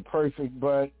us are perfect,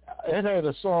 but it had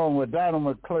a song with Donald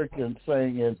McClurkin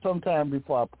singing, and sometime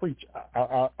before I preach,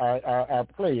 I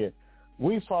play it.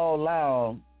 We fall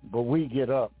down, but we get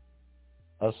up.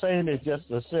 A saint is just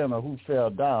a sinner who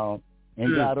fell down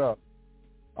and got up.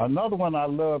 Another one I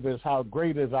love is How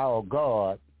Great Is Our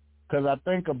God, because I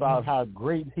think about how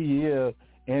great he is,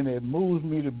 and it moves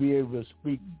me to be able to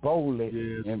speak boldly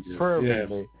and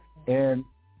fervently. And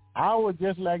I would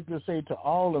just like to say to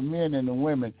all the men and the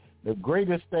women, the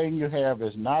greatest thing you have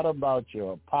is not about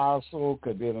your apostle,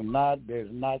 because there's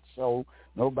not so.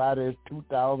 Nobody is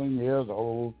 2,000 years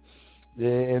old.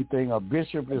 Anything, a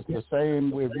bishop is the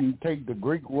same. If you take the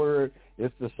Greek word,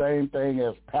 it's the same thing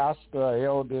as pastor,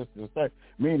 elder. It's the same,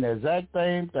 mean the exact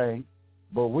same thing.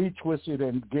 But we twist it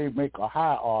and make a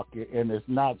hierarchy, and it's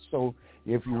not so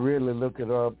if you really look it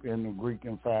up in the Greek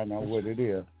and find out what it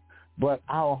is. But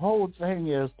our whole thing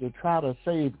is to try to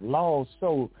save lost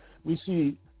souls. We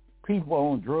see people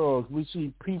on drugs. We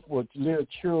see people, little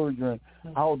children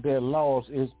out there lost.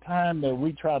 It's time that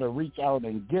we try to reach out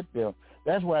and get them.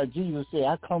 That's why Jesus said,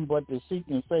 I come but to seek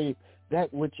and save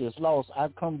that which is lost. I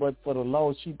come but for the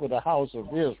lost sheep of the house of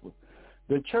Israel.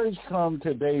 The church come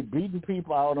today beating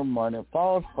people out of money,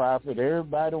 false prophet.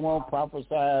 Everybody want to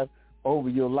prophesy over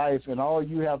your life, and all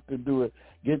you have to do is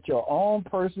get your own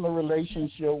personal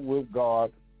relationship with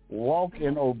God, walk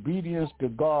in obedience to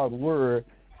God's word,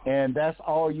 and that's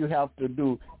all you have to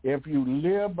do. If you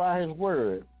live by his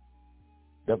word,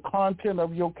 the content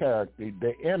of your character,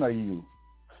 the inner you,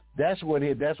 that's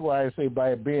why I say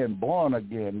by being born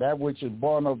again, that which is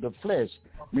born of the flesh,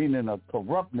 meaning a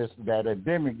corruptness, that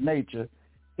Adamic nature,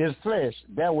 is flesh.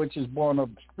 That which is born of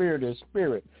spirit is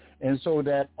spirit. And so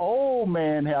that old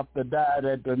man have to die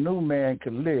that the new man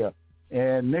can live.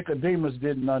 And Nicodemus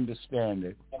didn't understand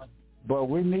it. But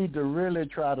we need to really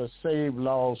try to save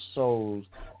lost souls.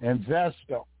 And that's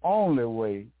the only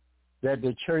way that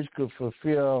the church could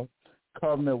fulfill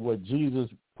covenant what Jesus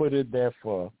put it there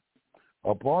for.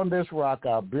 Upon this rock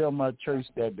I'll build my church,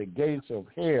 that the gates of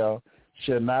hell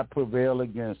shall not prevail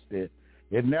against it.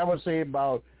 It never say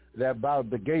about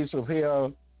the gates of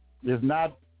hell is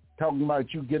not talking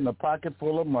about you getting a pocket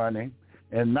full of money,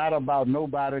 and not about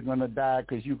nobody going to die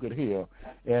because you could heal.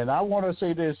 And I want to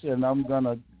say this, and I'm going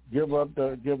to give up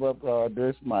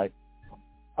this mic.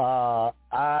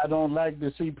 I don't like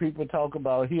to see people talk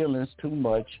about healings too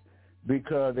much,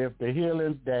 because if the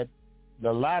healings that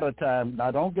a lot of times,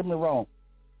 now don't get me wrong,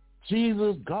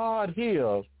 Jesus, God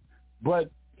heals,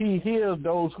 but he heals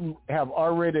those who have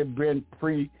already been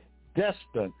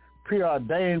predestined,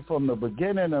 preordained from the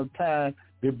beginning of time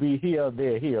to be healed,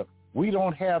 they're healed. We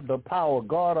don't have the power.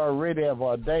 God already have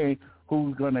ordained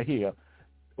who's going to heal.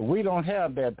 We don't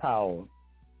have that power.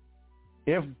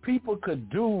 If people could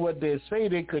do what they say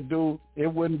they could do, it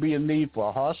wouldn't be a need for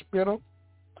a hospital.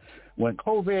 When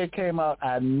COVID came out,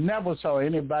 I never saw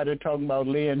anybody talking about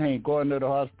laying hands, going to the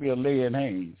hospital, laying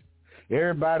hands.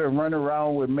 Everybody running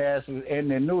around with masks,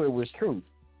 and they knew it was true.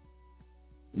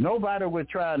 Nobody was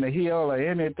trying to heal or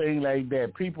anything like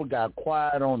that. People got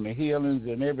quiet on the healings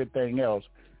and everything else.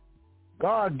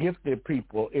 God gifted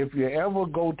people. If you ever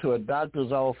go to a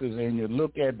doctor's office and you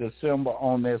look at the symbol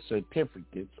on their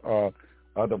certificates or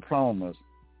diplomas,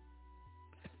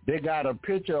 they got a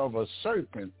picture of a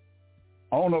serpent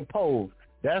on a pole.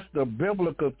 That's the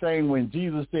biblical thing when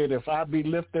Jesus said, if I be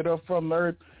lifted up from the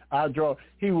earth, I draw.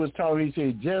 He was talking, he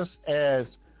said, just as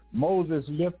Moses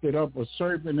lifted up a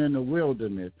serpent in the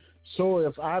wilderness, so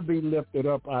if I be lifted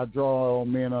up, I draw all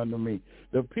men unto me.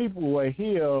 The people were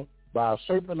healed by a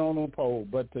serpent on a pole,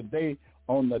 but today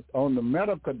on the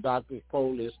medical doctor's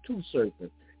pole is two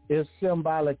serpents. It's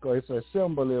symbolic, or it's a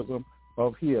symbolism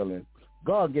of healing.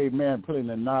 God gave man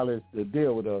plenty of knowledge to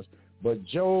deal with us, but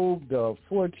Job, the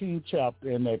 14th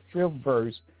chapter, in that 5th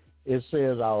verse, it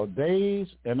says, our days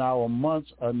and our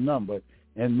months are numbered,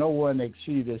 and no one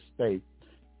exceeds his state.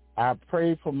 I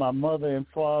prayed for my mother and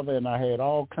father, and I had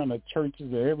all kind of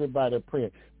churches and everybody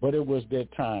praying, but it was their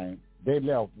time. They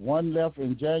left. One left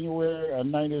in January of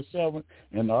 97,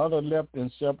 and the other left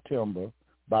in September,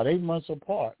 about 8 months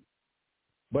apart.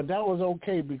 But that was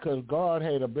okay because God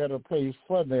had a better place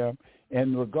for them,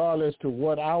 and regardless to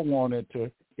what I wanted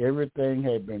to, everything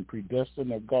had been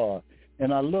predestined of God.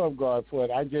 And I love God for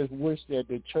it. I just wish that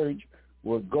the church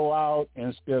would go out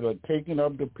instead of taking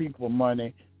up the people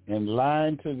money and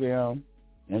lying to them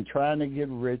and trying to get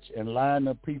rich and lying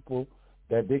to people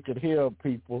that they could heal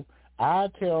people. I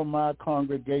tell my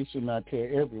congregation, I tell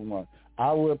everyone,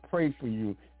 I will pray for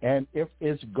you. And if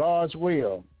it's God's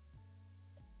will,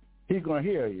 he's going to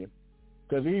hear you.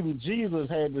 Because even Jesus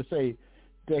had to say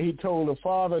that he told the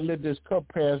Father, let this cup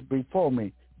pass before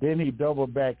me. Then he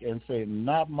doubled back and said,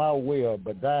 not my will,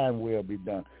 but thine will be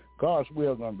done. God's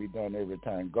will is going to be done every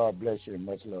time. God bless you and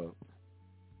much love.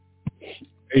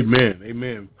 Amen.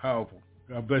 Amen. Powerful.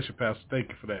 God bless you, Pastor. Thank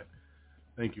you for that.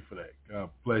 Thank you for that. God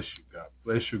bless you. God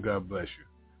bless you. God bless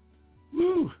you.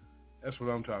 Woo. That's what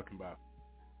I'm talking about.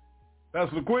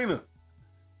 Pastor LaQuina, are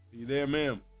you there,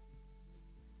 ma'am?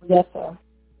 Yes, sir. All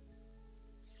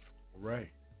right.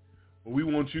 Well, we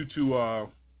want you to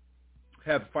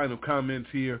have final comments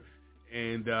here,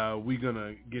 and we're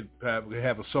gonna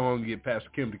have a song, get Pastor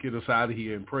Kim to get us out of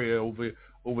here and pray over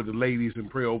the ladies and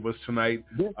pray over us tonight.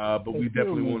 But we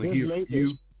definitely want to hear from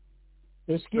you.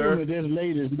 Excuse me, this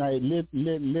ladies' night.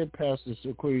 Let Pastor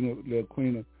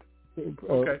LaQuina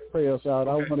pray us out.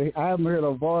 Okay. I haven't heard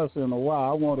her voice in a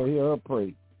while. I want to hear her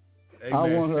pray. Amen.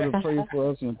 I want her to pray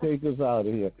for us and take us out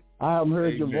of here. I haven't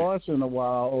heard your voice in a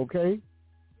while, okay?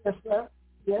 Yes, sir.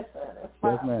 Yes, sir. That's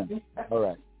fine. Yes, ma'am. All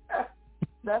right.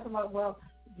 That's what, well,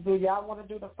 do y'all want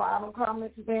to do the final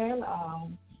comments then?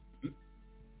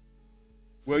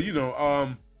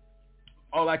 Well,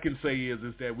 all I can say is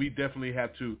that we definitely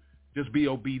have to just be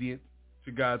obedient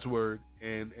to God's word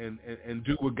and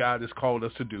do what God has called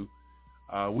us to do.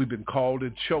 We've been called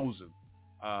and chosen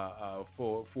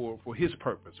for His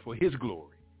purpose, for His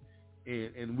glory,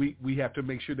 and we have to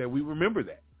make sure that we remember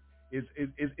that.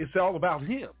 It's all about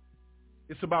Him.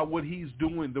 It's about what He's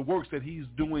doing, the works that He's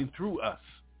doing through us.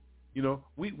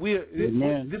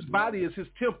 This body is His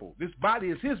temple. This body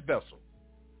is His vessel.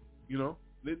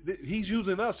 He's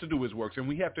using us to do His works, and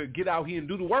we have to get out here and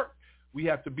do the work. We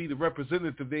have to be the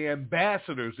representative, the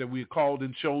ambassadors that we're called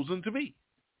and chosen to be.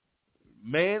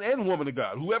 Man and woman of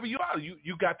God, whoever you are,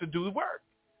 you got to do the work.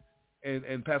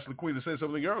 And Pastor LaQueen said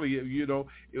something earlier.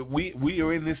 We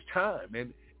are in this time,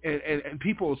 and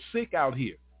people are sick out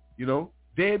here.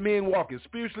 Dead men walking,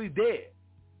 spiritually dead.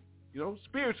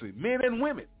 Spiritually, men and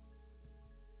women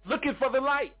looking for the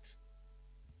light.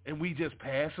 And we just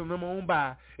passing them on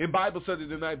by. In Bible study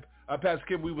tonight, Pastor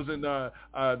Kim, we was in the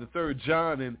 3rd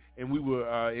John, and we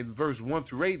were in verse 1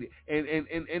 through 8.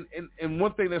 And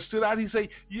one thing that stood out, he said,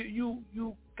 you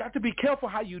got to be careful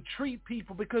how you treat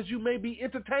people because you may be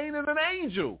entertaining an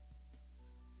angel.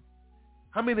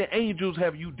 How many angels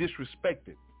have you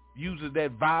disrespected, using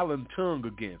that violent tongue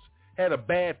against, had a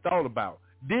bad thought about,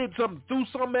 did something, threw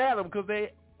something at them because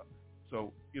they...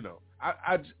 So,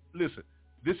 I listen.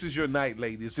 This is your night,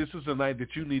 ladies. This is a night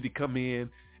that you need to come in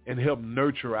and help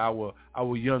nurture our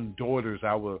young daughters,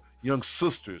 our young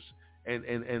sisters,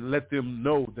 and let them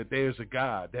know that there's a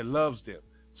God that loves them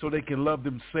so they can love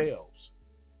themselves.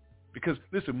 Because,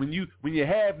 listen, when you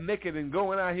have naked and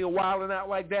going out here wilding out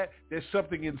like that, there's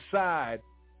something inside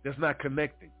that's not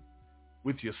connecting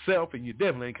with yourself, and you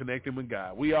definitely ain't connecting with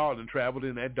God. We all done traveled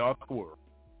in that dark world.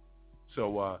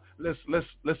 So let's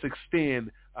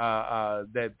extend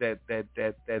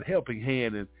that helping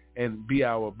hand and be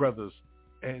our brothers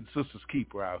and sisters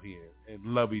keeper out here and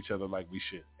love each other like we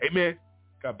should. Amen.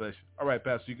 God bless you. All right,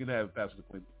 Pastor, you can have Pastor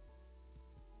Quinn.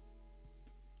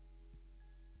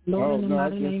 Lord, in the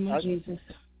mighty name of Jesus.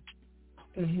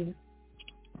 Go ahead.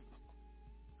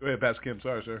 Go ahead, Pastor Kim.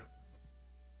 Sorry, sir.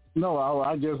 No,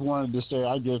 I just wanted to say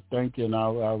I just thank you, and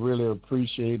I really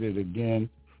appreciate it again.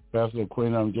 Pastor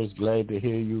Quinn, I'm just glad to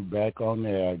hear you back on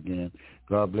there again.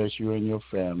 God bless you and your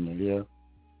family. Yeah,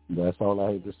 that's all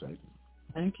I had to say.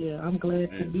 Thank you. I'm glad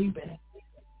to be back.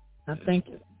 I thank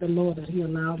the Lord that He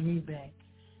allowed me back.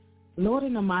 Lord,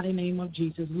 in the mighty name of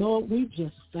Jesus, Lord, we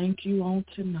just thank you on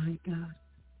tonight, God.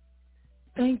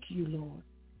 Thank you, Lord.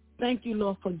 Thank you,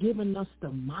 Lord, for giving us the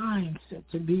mindset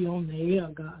to be on the air,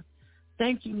 God.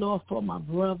 Thank you, Lord, for my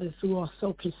brothers who are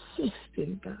so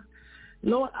consistent, God.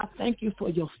 Lord, I thank you for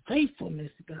your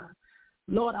faithfulness, God.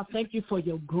 Lord, I thank you for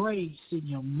your grace and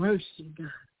your mercy, God.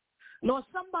 Lord,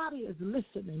 somebody is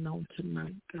listening on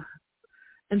tonight, God.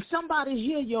 And somebody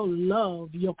hear your love,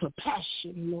 your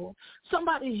compassion, Lord.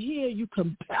 Somebody hear you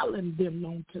compelling them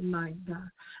on tonight, God.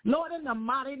 Lord, in the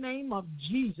mighty name of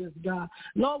Jesus, God.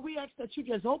 Lord, we ask that you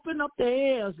just open up their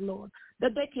ears, Lord,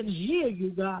 that they can hear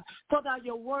you, God. For that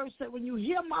your word said, when you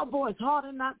hear my voice,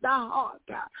 harden not thy heart,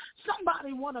 God.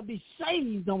 Somebody want to be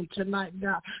saved on tonight,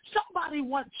 God. Somebody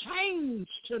want change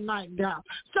tonight, God.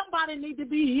 Somebody need to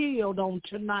be healed on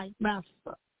tonight,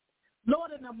 Master.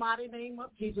 Lord, in the mighty name of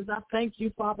Jesus, I thank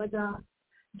you, Father God,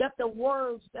 that the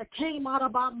words that came out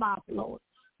of our mouth, Lord,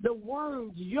 the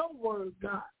words, your word,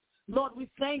 God, Lord, we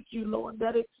thank you, Lord,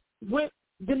 that it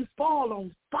didn't fall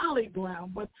on folly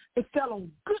ground, but it fell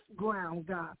on good ground,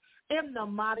 God, in the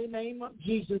mighty name of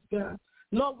Jesus, God.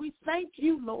 Lord, we thank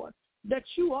you, Lord, that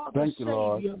you are the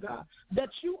Savior, God, that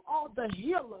you are the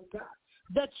healer, God,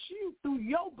 that you, through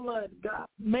your blood, God,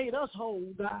 made us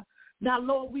whole, God. Now,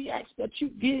 Lord, we ask that you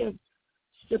give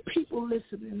the people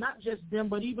listening, not just them,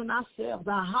 but even ourselves,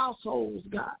 our households,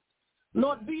 God.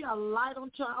 Lord, be a light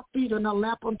unto our feet and a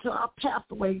lamp unto our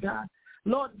pathway, God.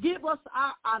 Lord, give us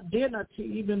our identity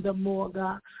even the more,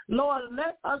 God. Lord,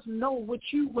 let us know what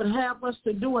you would have us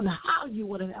to do and how you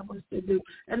would have us to do.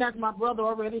 And as my brother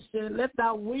already said, let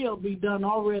thy will be done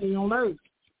already on earth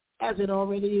as it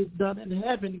already is done in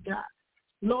heaven, God.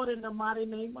 Lord, in the mighty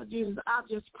name of Jesus, I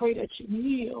just pray that you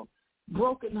heal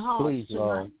broken hearts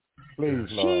tonight. Please, Lord.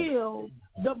 Heal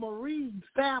the bereaved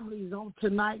families on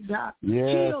tonight, God. Yes,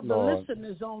 heal the Lord.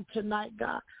 listeners on tonight,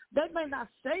 God. They may not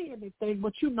say anything,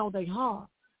 but you know their heart.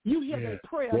 You hear their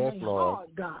prayer in their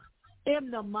heart, God.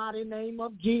 in the mighty name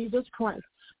of Jesus Christ.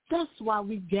 That's why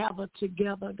we gather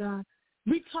together, God.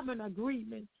 We come in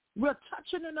agreement. We're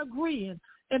touching and agreeing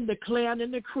and declaring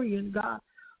and decreeing, God,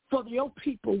 for your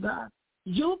people, God.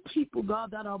 Your people,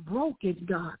 God, that are broken,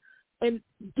 God, in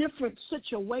different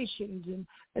situations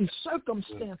and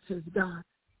circumstances, God.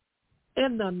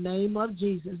 In the name of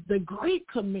Jesus, the Great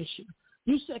Commission,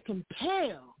 you said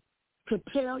compel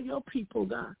your people,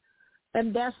 God.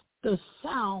 And that's the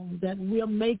sound that we're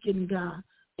making, God,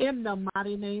 in the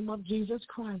mighty name of Jesus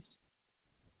Christ,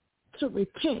 to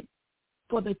repent,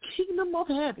 for the kingdom of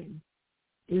heaven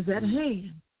is at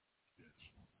hand.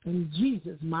 In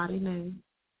Jesus' mighty name.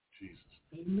 Jesus.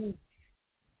 Amen.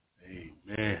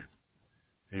 Amen.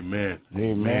 Amen.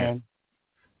 Amen.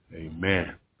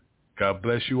 Amen. God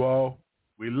bless you all.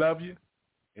 We love you.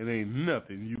 And ain't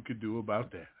nothing you could do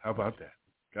about that. How about that?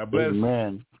 God bless.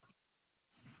 Amen.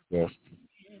 Yes.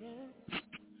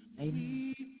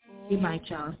 Amen. Good night,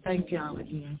 y'all. Thank y'all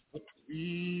again.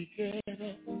 We get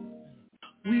up,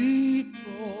 we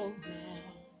fall down,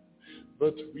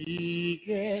 but we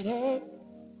get up,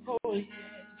 oh yes.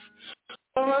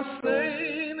 All I'm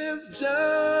saying is just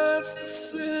a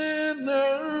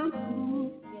sinner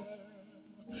who fell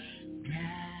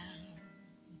down,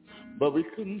 but we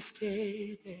couldn't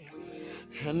stay there,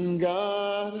 and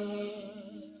God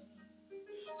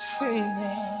sing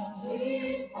now,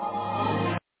 sing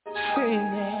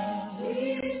now,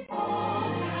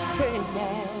 sing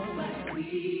now.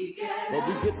 But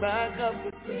we get back up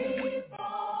again.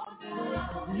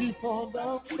 We fall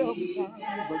down sometimes,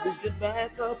 but we get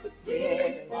back up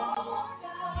again.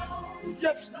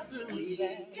 Just do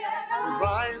that. We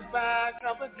rise back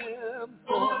up again.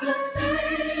 For the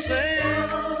Savior,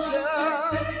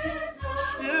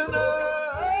 sinner.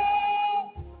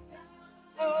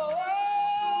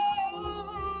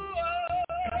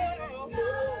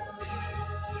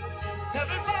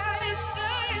 Everybody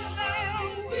say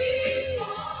now, we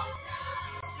fall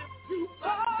down. If you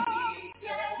fall,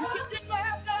 you can get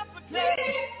back up again. We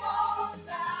fall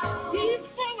down. He's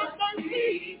full of mercy.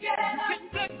 You can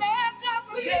get back up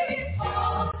again. We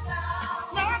fall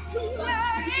down. Not too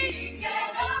late.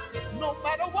 No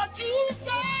matter what you say.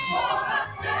 For the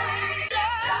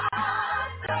Savior,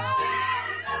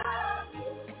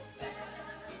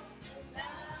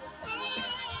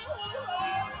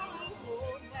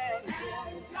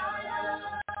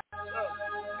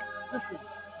 listen,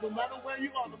 no matter where you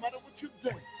are, no matter what you've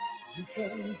done, you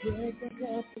can get back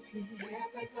up again.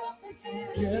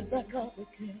 Get back up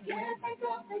again.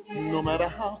 No matter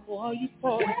how far you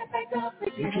fall,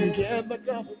 you can get back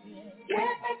up again.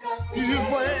 He's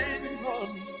waiting for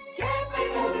me.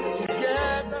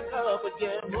 Get back up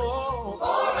again. Oh,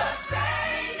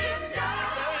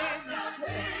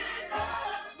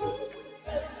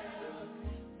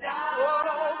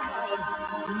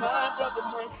 my brother,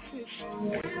 my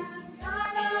sister.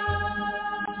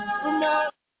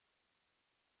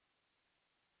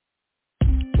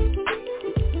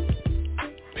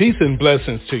 Peace and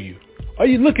blessings to you. Are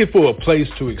you looking for a place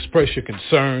to express your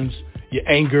concerns, your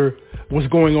anger, what's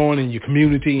going on in your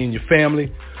community and your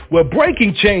family? Well,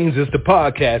 Breaking Chains is the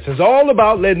podcast. It's all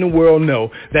about letting the world know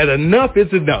that enough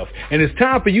is enough, and it's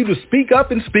time for you to speak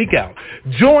up and speak out.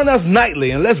 Join us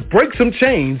nightly, and let's break some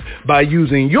chains by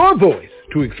using your voice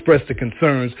to express the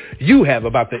concerns you have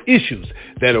about the issues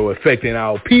that are affecting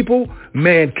our people,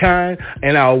 mankind,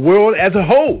 and our world as a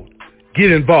whole.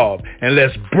 Get involved, and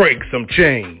let's break some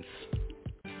chains.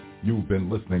 You've been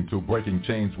listening to Breaking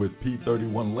Chains with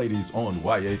P31 Ladies on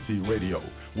YAT Radio,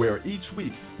 where each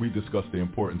week we discuss the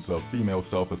importance of female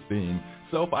self-esteem,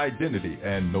 self-identity,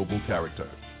 and noble character.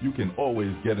 You can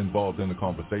always get involved in the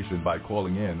conversation by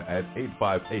calling in at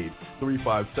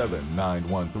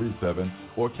 858-357-9137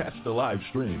 or catch the live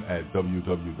stream at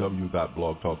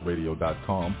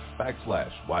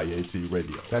www.blogtalkradio.com/YAT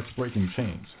Radio. That's Breaking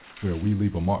Chains, where we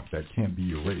leave a mark that can't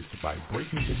be erased by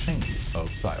breaking the chains of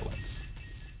silence.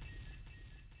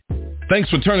 Thanks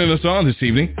for turning us on this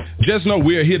evening. Just know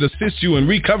we are here to assist you in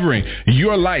recovering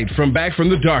your light from back from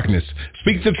the darkness.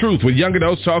 Speak the truth with Young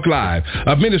Adults Talk Live,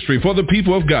 a ministry for the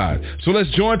people of God. So let's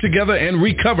join together and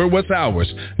recover what's ours.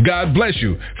 God bless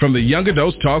you from the Young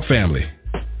Adults Talk family.